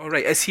 Oh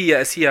right, is he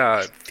a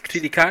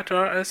 3D character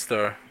artist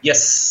or?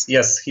 Yes,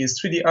 he's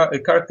 3D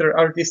character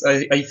artist.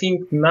 I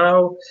think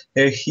now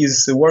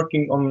he's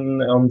working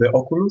on the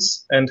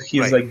Oculus, and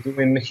he's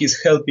he's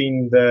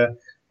helping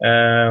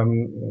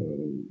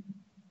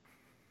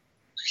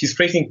he's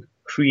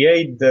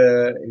create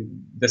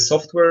the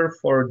software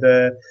for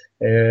the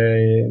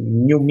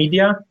new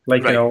media,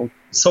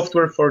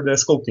 software for the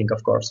sculpting,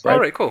 of course, right? All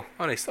right, cool.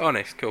 Honest,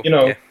 cool.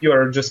 You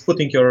are just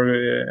putting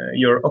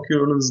your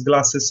Oculus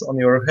glasses on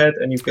your head,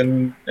 and you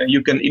can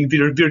in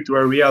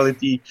virtual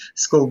reality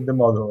sculpt the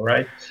model,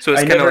 right? So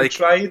it's I never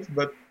tried it,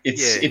 but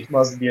it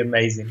must be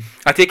amazing.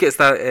 I take it it's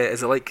that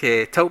is it like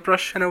a tilt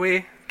brush in a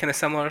way, kind of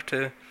similar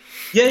to?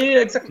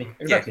 Yeah, exactly.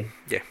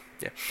 Yeah.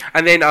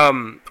 And then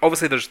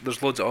obviously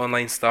there's loads of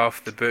online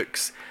stuff, the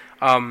books.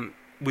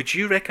 Would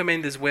you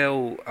recommend as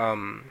well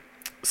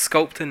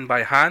sculpting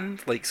by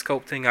hand, like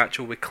sculpting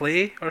actual with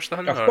clay or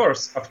something? Of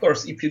course.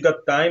 If you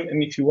got time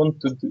and if you want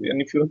to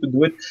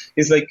do it,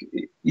 it's like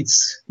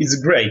it's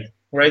great,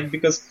 right?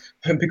 Because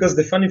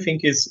the funny thing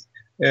is,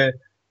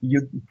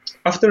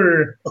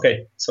 after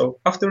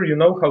you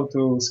know how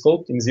to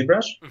sculpt in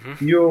ZBrush,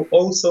 you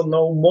also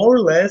know more or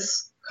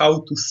less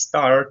how to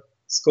start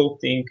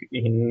sculpting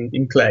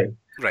in clay.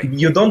 Right.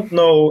 You don't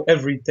know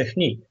every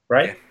technique,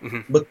 right?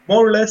 Yeah. But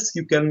more or less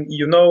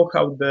you know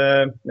how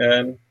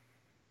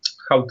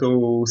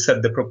to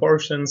set the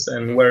proportions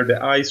and where the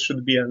eyes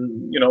should be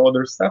and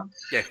other stuff.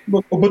 Yeah.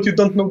 But you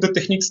don't know the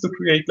techniques to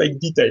create like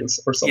details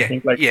or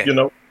something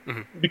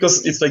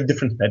because it's like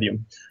different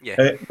medium.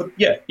 Yeah. But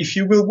if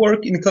you will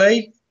work in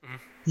clay,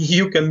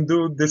 you can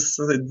do this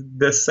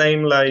the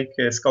same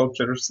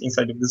sculptures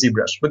inside of the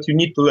ZBrush, but you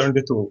need to learn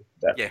the tool.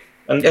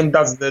 And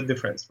that's the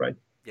difference, right?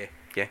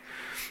 Yeah.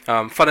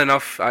 Fun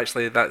enough,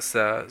 actually. That's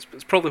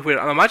it's probably where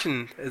I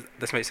imagine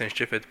this might sound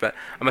stupid, but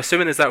I'm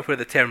assuming is that where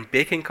the term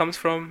baking comes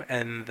from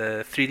in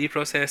the 3D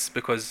process?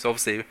 Because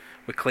obviously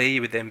with clay you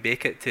would then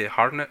bake it to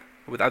harden it.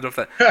 I don't know if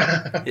that.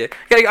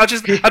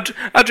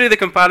 I drew the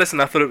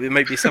comparison. I thought it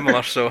might be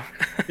similar. So.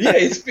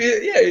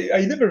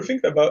 I never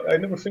think about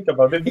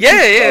it.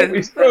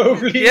 It's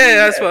probably.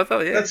 That's what I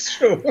thought. Yeah, that's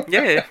true.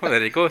 Well,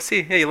 there you go.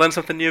 See, you learn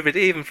something new every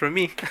day, even from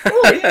me.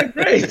 Oh yeah,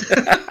 great.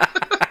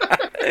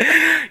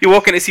 You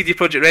walk into CD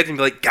Projekt Red and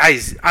be like,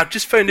 guys, I've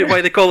just found out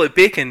why they call it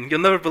bacon. You'll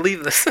never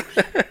believe this.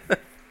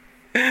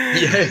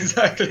 Yeah,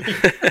 exactly.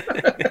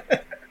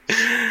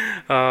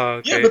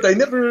 Okay. Yeah, but I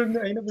never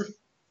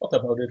thought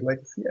about it.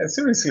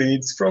 Seriously,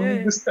 it's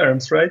from these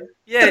terms, right?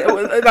 Yeah,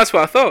 well, that's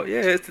what I thought.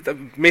 Yeah,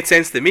 it made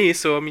sense to me.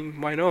 So I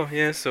mean, why not?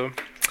 Yeah. So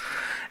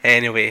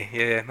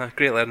anyway,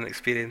 great learning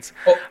experience.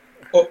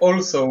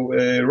 Also,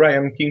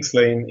 Ryan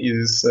Kingslane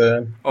is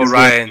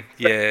Ryan,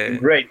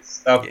 great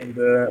stuff on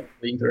the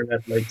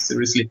internet.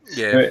 Seriously,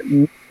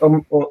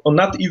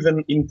 not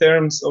even in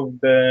terms of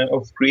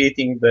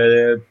creating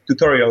the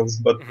tutorials,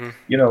 but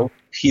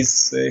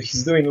he's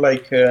doing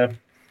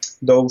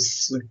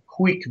those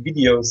quick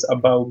videos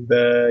about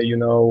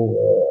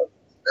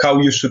how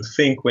you should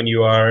think when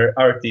you are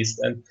artist,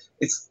 and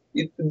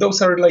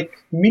those are like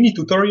mini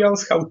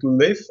tutorials how to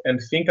live and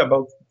think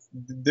about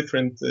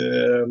different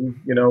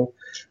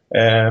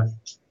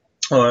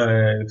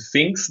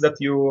things that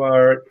you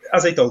are,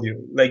 as I told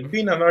you,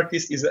 being an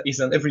artist is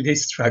an everyday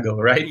struggle,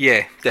 right?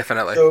 Yeah,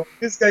 definitely. So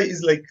this guy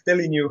is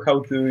telling you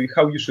how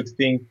you should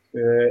think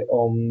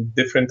on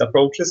different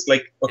approaches,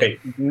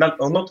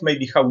 not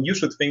maybe how you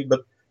should think,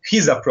 but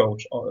his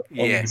approach on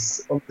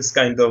this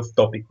kind of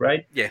topic,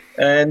 right? Yeah.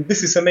 And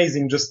this is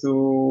amazing just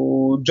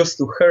to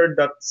hear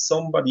that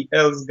somebody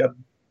else got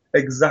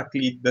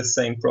exactly the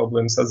same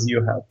problems as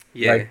you have.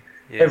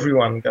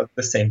 Everyone got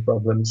the same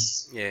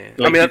problems. Yeah.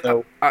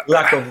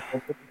 Lack of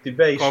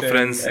motivation,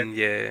 confidence, and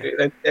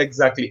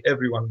exactly,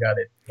 everyone got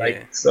it.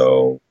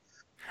 So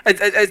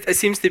it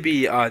seems to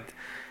be a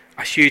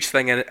huge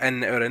thing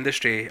in our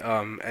industry.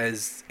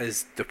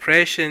 Is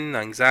depression,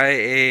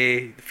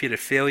 anxiety, fear of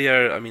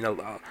failure. I mean,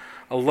 a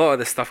lot of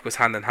this stuff goes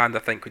hand in hand, I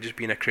think, with just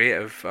being a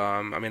creative.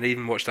 I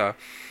even watched a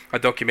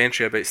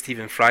documentary about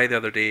Stephen Fry the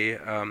other day,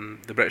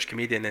 the British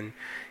comedian, and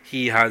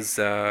he has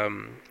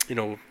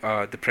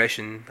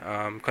depression,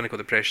 clinical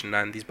depression,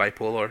 and he's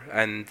bipolar.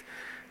 And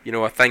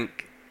I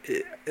think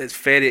it's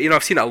very,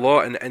 I've seen it a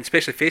lot, and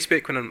especially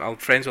Facebook, when I'm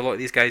friends with a lot of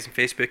these guys on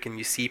Facebook, and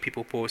you see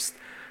people post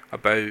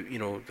about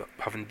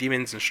having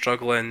demons and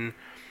struggling.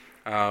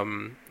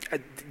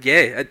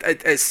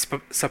 It's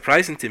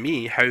surprising to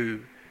me how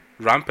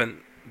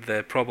rampant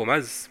the problem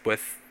is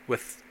with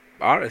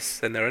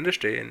artists in their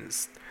industry, and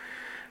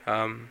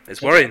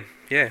it's worrying.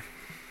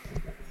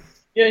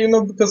 Yeah,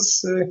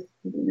 because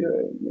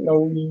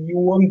you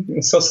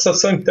want so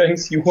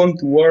sometimes you want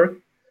to work,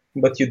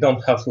 but you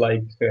don't have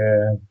like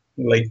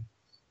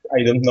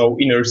I don't know,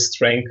 inner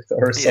strength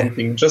or Yeah,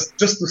 something, just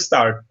to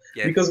start.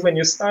 yeah, Because when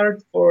you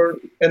start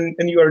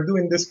and you are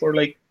doing this for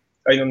like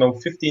I don't know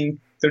 15,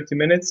 30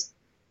 minutes,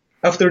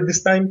 after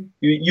this time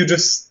you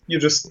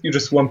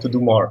just want to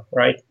do more,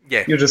 right?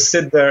 yeah, You just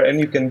sit there and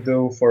you can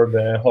do for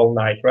the whole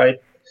night, right?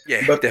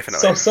 yeah, But definitely.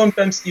 so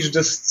sometimes it's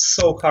just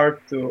so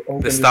hard to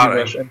The open the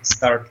starting, ZBrush and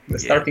start. The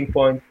yeah, starting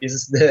point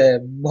is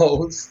the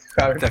most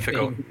hard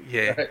difficult, thing,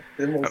 yeah. right?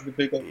 The Uh, most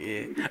difficult.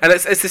 yeah, and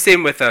it's the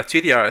same with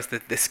 2D artists.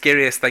 The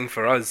scariest thing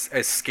for us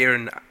is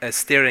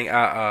staring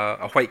at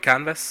a white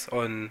canvas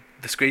on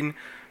the screen.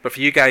 But for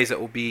you guys, it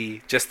will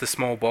be just a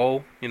small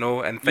ball,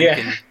 and Yeah.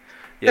 thinking,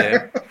 yeah,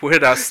 where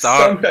do I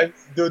start? Sometimes,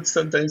 dude,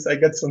 sometimes I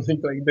get something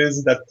like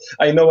this that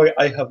I know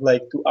I have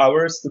like 2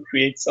 hours to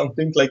create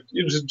something like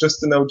just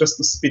to know, just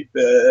to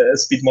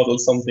speed model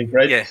something,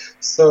 right? Yeah.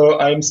 So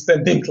I'm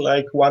spending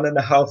like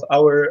 1.5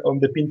 hour on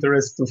the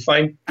Pinterest to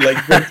find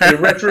like good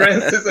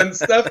references and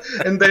stuff,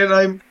 and then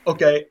I'm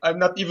okay. I'm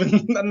not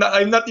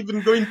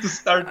even going to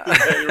start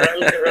today,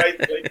 right? Right?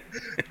 Like,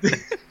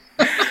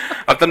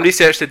 I've done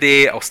research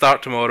today. I'll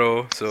start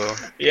tomorrow. So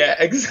yeah,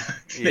 exactly.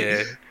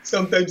 yeah,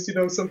 Sometimes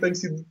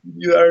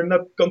you are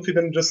not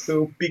confident just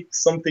to pick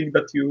something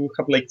that you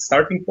have like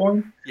starting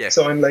point. yeah,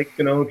 So I'm like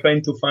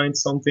trying to find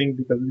something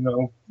because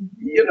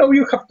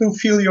you have to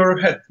fill your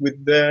head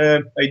with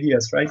the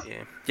ideas, right?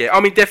 yeah, yeah.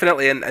 I mean,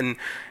 definitely, and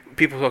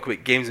people talk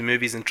about games and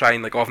movies and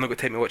trying like, oh, I've not got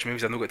time to watch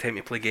movies. I've not got time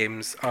to play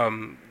games.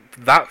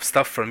 That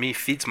stuff for me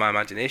feeds my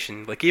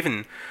imagination. Like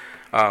even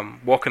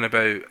walking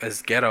about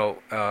as Geralt,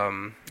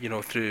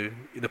 through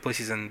the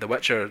places in The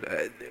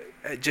Witcher.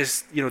 It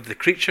just the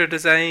creature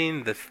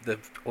design, the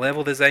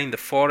level design, the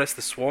forest,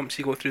 the swamps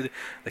you go through,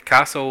 the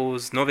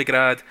castles,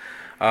 Novigrad.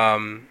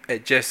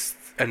 It just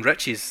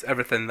enriches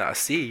everything that I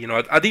see.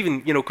 I'd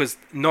even because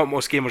not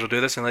most gamers will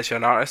do this unless you're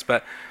an artist,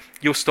 but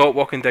you'll stop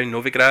walking down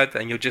Novigrad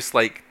and you'll just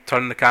like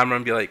turn the camera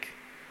and be like,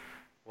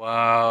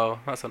 wow,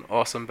 that's an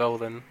awesome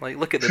building. Like,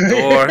 look at the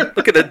door.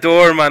 Look at the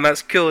door, man.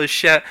 That's cool as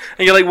shit.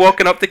 And you're like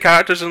walking up to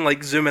characters and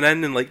like zooming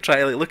in and like try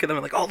to like look at them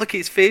and like, oh, look at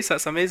his face.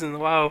 That's amazing.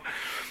 Wow.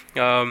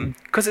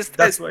 Because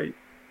That's it's why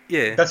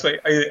yeah, that's why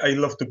I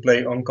love to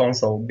play on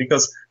console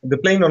because the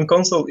playing on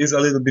console is a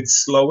little bit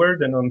slower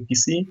than on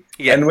PC.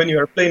 yeah, And when you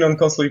are playing on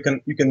console,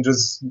 you can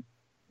just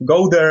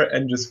go there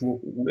and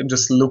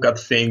just look at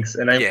things.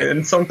 And yeah,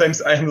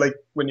 sometimes I'm like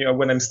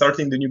when I'm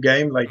starting the new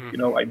game, like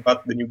mm, I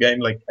bought the new game,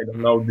 like I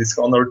don't mm, know,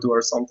 Dishonored 2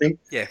 or something,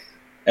 yeah,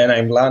 and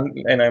I'm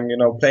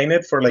playing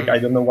it for like mm, I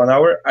don't know 1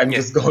 hour. I'm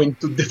yeah, just going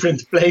to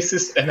different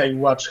places and I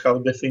watch how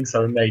the things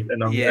are made,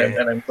 and yeah.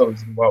 I'm going,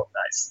 wow,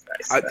 nice,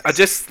 nice, I nice.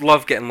 just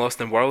love getting lost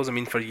in worlds. I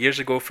mean, for years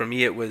ago, for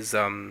me, it was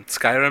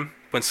Skyrim.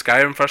 When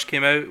Skyrim first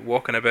came out,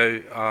 walking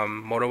about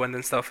Morrowind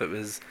and stuff, it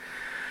was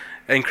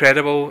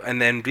incredible.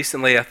 And then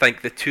recently, I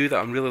think the two that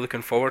I'm really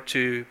looking forward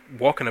to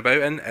walking about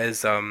in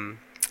is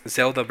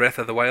Zelda Breath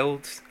of the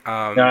Wild.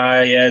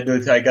 Yeah,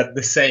 dude, I got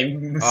the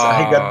same.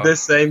 I got Uh, the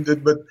same,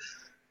 dude, but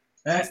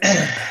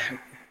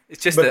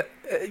it's just but a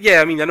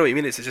yeah. I mean, I know what you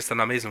mean. It's just an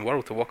amazing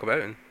world to walk about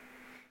in.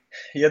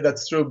 yeah,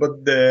 that's true.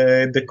 But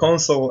the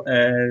console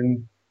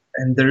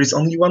and there is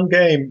only one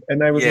game,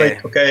 and I was Yeah,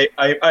 like, okay,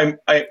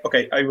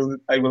 okay,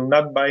 I will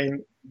not buy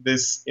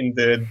this in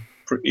the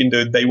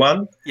day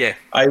one. yeah,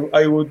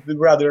 I would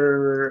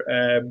rather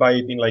buy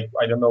it in like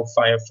I don't know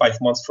 5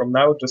 months from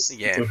now, just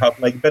yeah, to have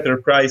like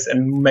better price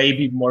and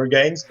maybe more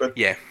games. But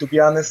yeah. to be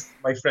honest,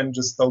 my friend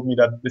just told me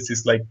that this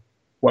is like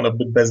one of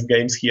the best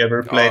games he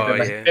ever played, Oh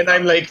and I yeah, and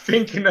I'm like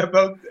thinking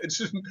about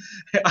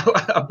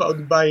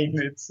about buying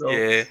it.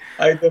 So yeah.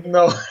 I don't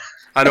know.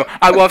 I know.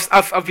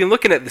 I've been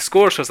looking at the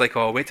scores. So I was like,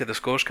 oh, wait till the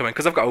scores come in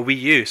because I've got a Wii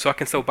U, so I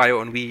can still buy it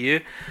on Wii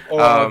U.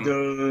 Oh, Um,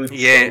 dude,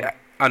 yeah,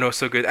 I know,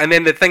 so good. And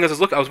then the thing is,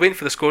 I was waiting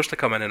for the scores to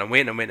come in, and I'm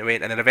waiting, and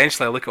then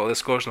eventually I look at all the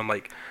scores, and I'm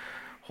like,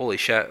 holy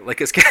shit!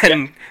 Like it's yeah,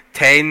 getting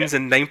yeah, tens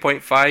and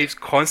 9.5s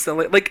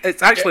constantly. Like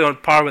it's yeah, actually on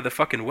par with the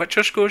fucking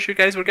Witcher scores you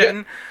guys were yeah.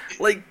 getting.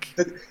 Like,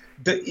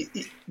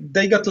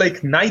 They got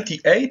like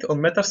 98 on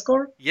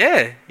Metascore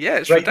yeah, yeah,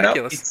 it's right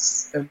now. ridiculous.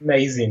 It's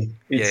amazing.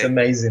 It's Yeah,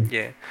 amazing.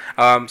 yeah.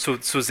 So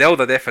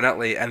Zelda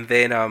definitely, and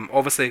then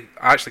obviously,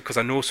 actually, because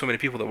I know so many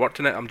people that worked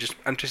in it, I'm just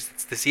interested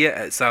to see it.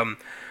 It's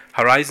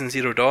Horizon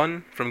Zero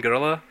Dawn from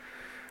Guerrilla.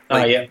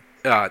 Ah, Like, yeah.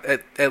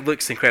 it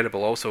looks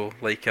incredible. Also,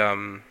 like a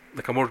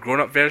more grown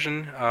up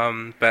version.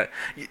 But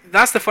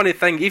that's the funny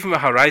thing, even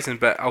with Horizon.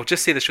 But I'll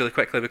just say this really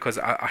quickly because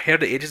I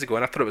heard it ages ago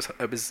and I thought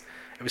it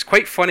was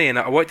quite funny, and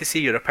I wanted to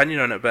see your opinion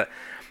on it. But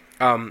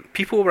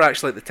people were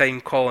actually at the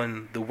time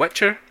calling The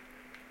Witcher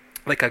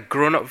like a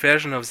grown up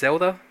version of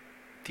Zelda.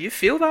 Do you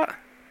feel that?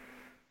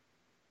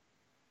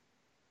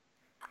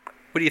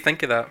 What do you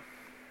think of that?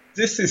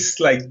 This is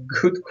like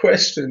good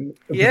question.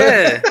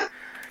 Yeah.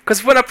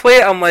 Because when I play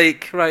it, I'm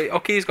like, right,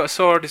 okay, he's got a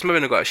sword, he's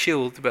maybe not got a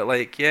shield, but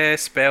like, yeah,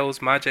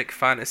 spells, magic,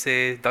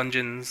 fantasy,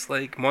 dungeons,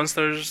 like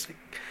monsters.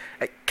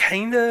 It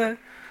kinda,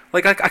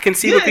 like, I can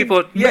see where Yeah, people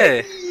are,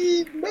 yeah,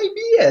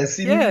 maybe yes.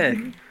 yeah.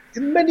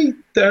 in many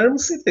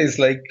terms, it is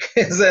like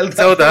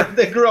Zelda. For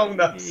the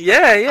grown-ups.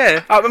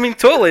 Yeah. I mean,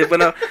 totally.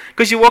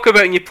 Because you walk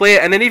about and you play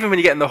it, and then even when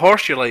you get in the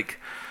horse, you're like,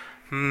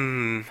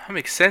 that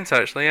makes sense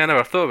actually. I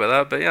never thought about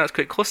that, but yeah, it's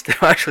quite close to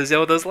actually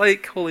Zelda's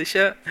like. Holy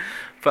shit!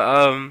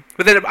 But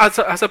then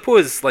I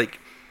suppose like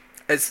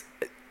it's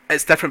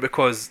different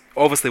because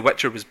obviously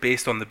Witcher was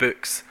based on the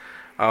books,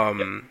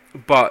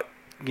 but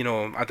you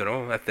know, I don't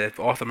know if the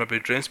author maybe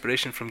drew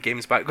inspiration from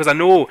games back, because I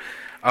know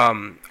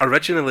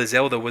originally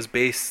Zelda was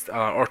based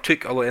or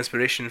took a lot of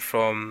inspiration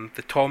from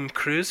the Tom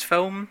Cruise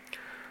film.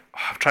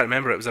 I'm trying to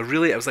remember. It was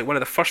like one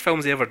of the first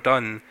films he ever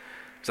done.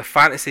 It was a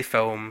fantasy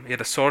film. He had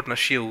a sword and a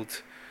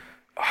shield.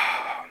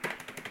 I'm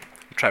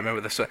trying to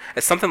remember this.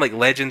 It's something like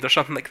Legend or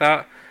something like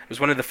that. It was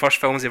one of the first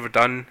films he ever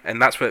done,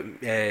 and that's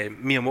what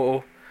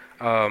Miyamoto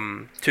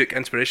took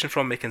inspiration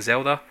from making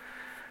Zelda.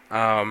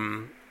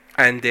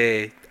 And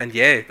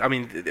yeah, I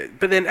mean,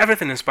 but then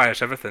everything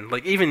inspires everything.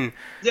 Like even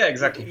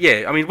exactly.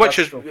 Yeah, I mean,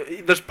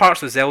 there's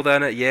parts of Zelda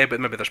in it, yeah,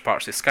 but maybe there's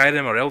parts of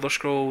Skyrim or Elder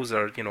Scrolls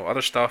or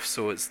other stuff.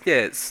 So it's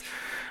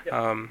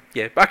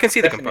but I can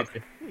see the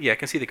comparison. Yeah, I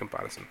can see the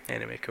comparison.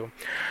 Anyway, cool.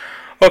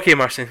 Okay,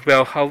 Marcin.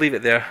 Well, I'll leave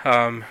it there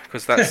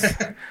because that's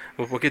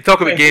we could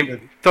talk about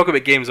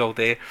games all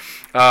day.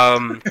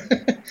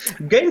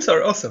 Games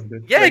are awesome,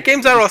 dude. Yeah,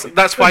 games are awesome.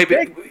 That's why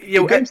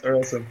games are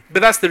awesome. But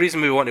that's the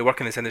reason we want to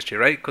work in this industry,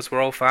 right? Because we're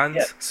all fans.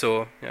 Yeah.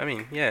 So I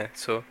mean, yeah.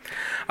 So,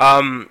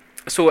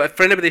 so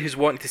for anybody who's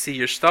wanting to see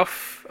your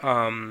stuff,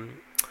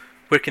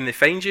 where can they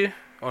find you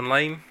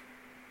online?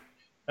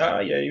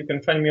 You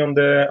can find me on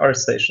the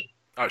ArtStation.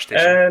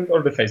 ArtStation. And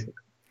or the Facebook.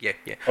 Yeah.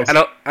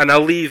 And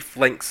I'll leave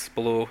links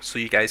below so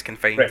you guys can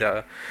find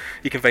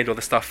you can find all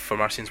the stuff for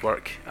Marcin's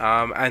work.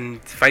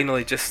 And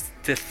finally, just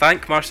to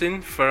thank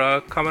Marcin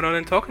for coming on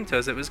and talking to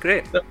us. It was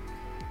great.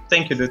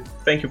 Thank you, dude.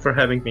 Thank you for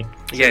having me.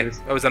 Serious.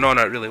 Yeah, it was an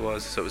honor. It really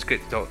was. So it was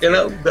great to talk to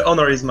you. The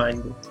honor is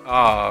mine, dude.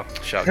 Oh,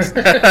 shucks.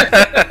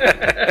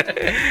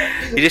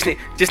 You just need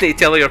to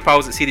tell all your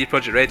pals at CD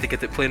Projekt Red to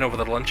get it playing over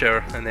their lunch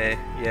hour and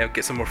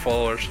get some more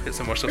followers, get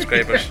some more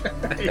subscribers.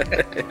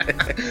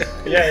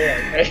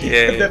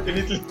 Yeah,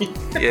 definitely.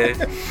 Yeah.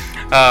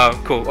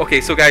 Cool.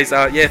 Okay, so guys,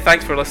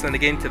 thanks for listening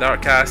again to the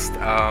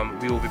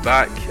Artcast. We will be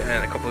back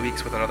in a couple of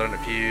weeks with another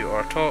interview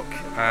or talk.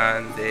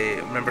 And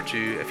remember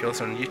to, if you're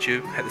listening on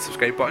YouTube, hit the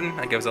subscribe button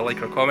and give us a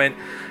like or a comment.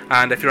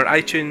 And if you're on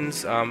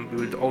iTunes, we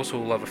would also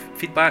love a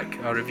feedback,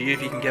 a review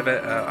if you can give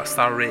it, a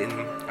star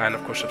rating, and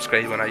of course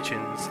subscribe on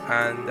iTunes.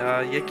 And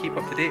keep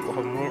up to date. We'll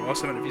have more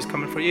awesome interviews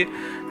coming for you.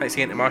 Thanks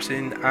again to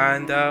Marcin,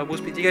 and we'll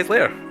speak to you guys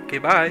later. Okay,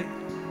 bye.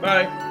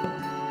 Bye.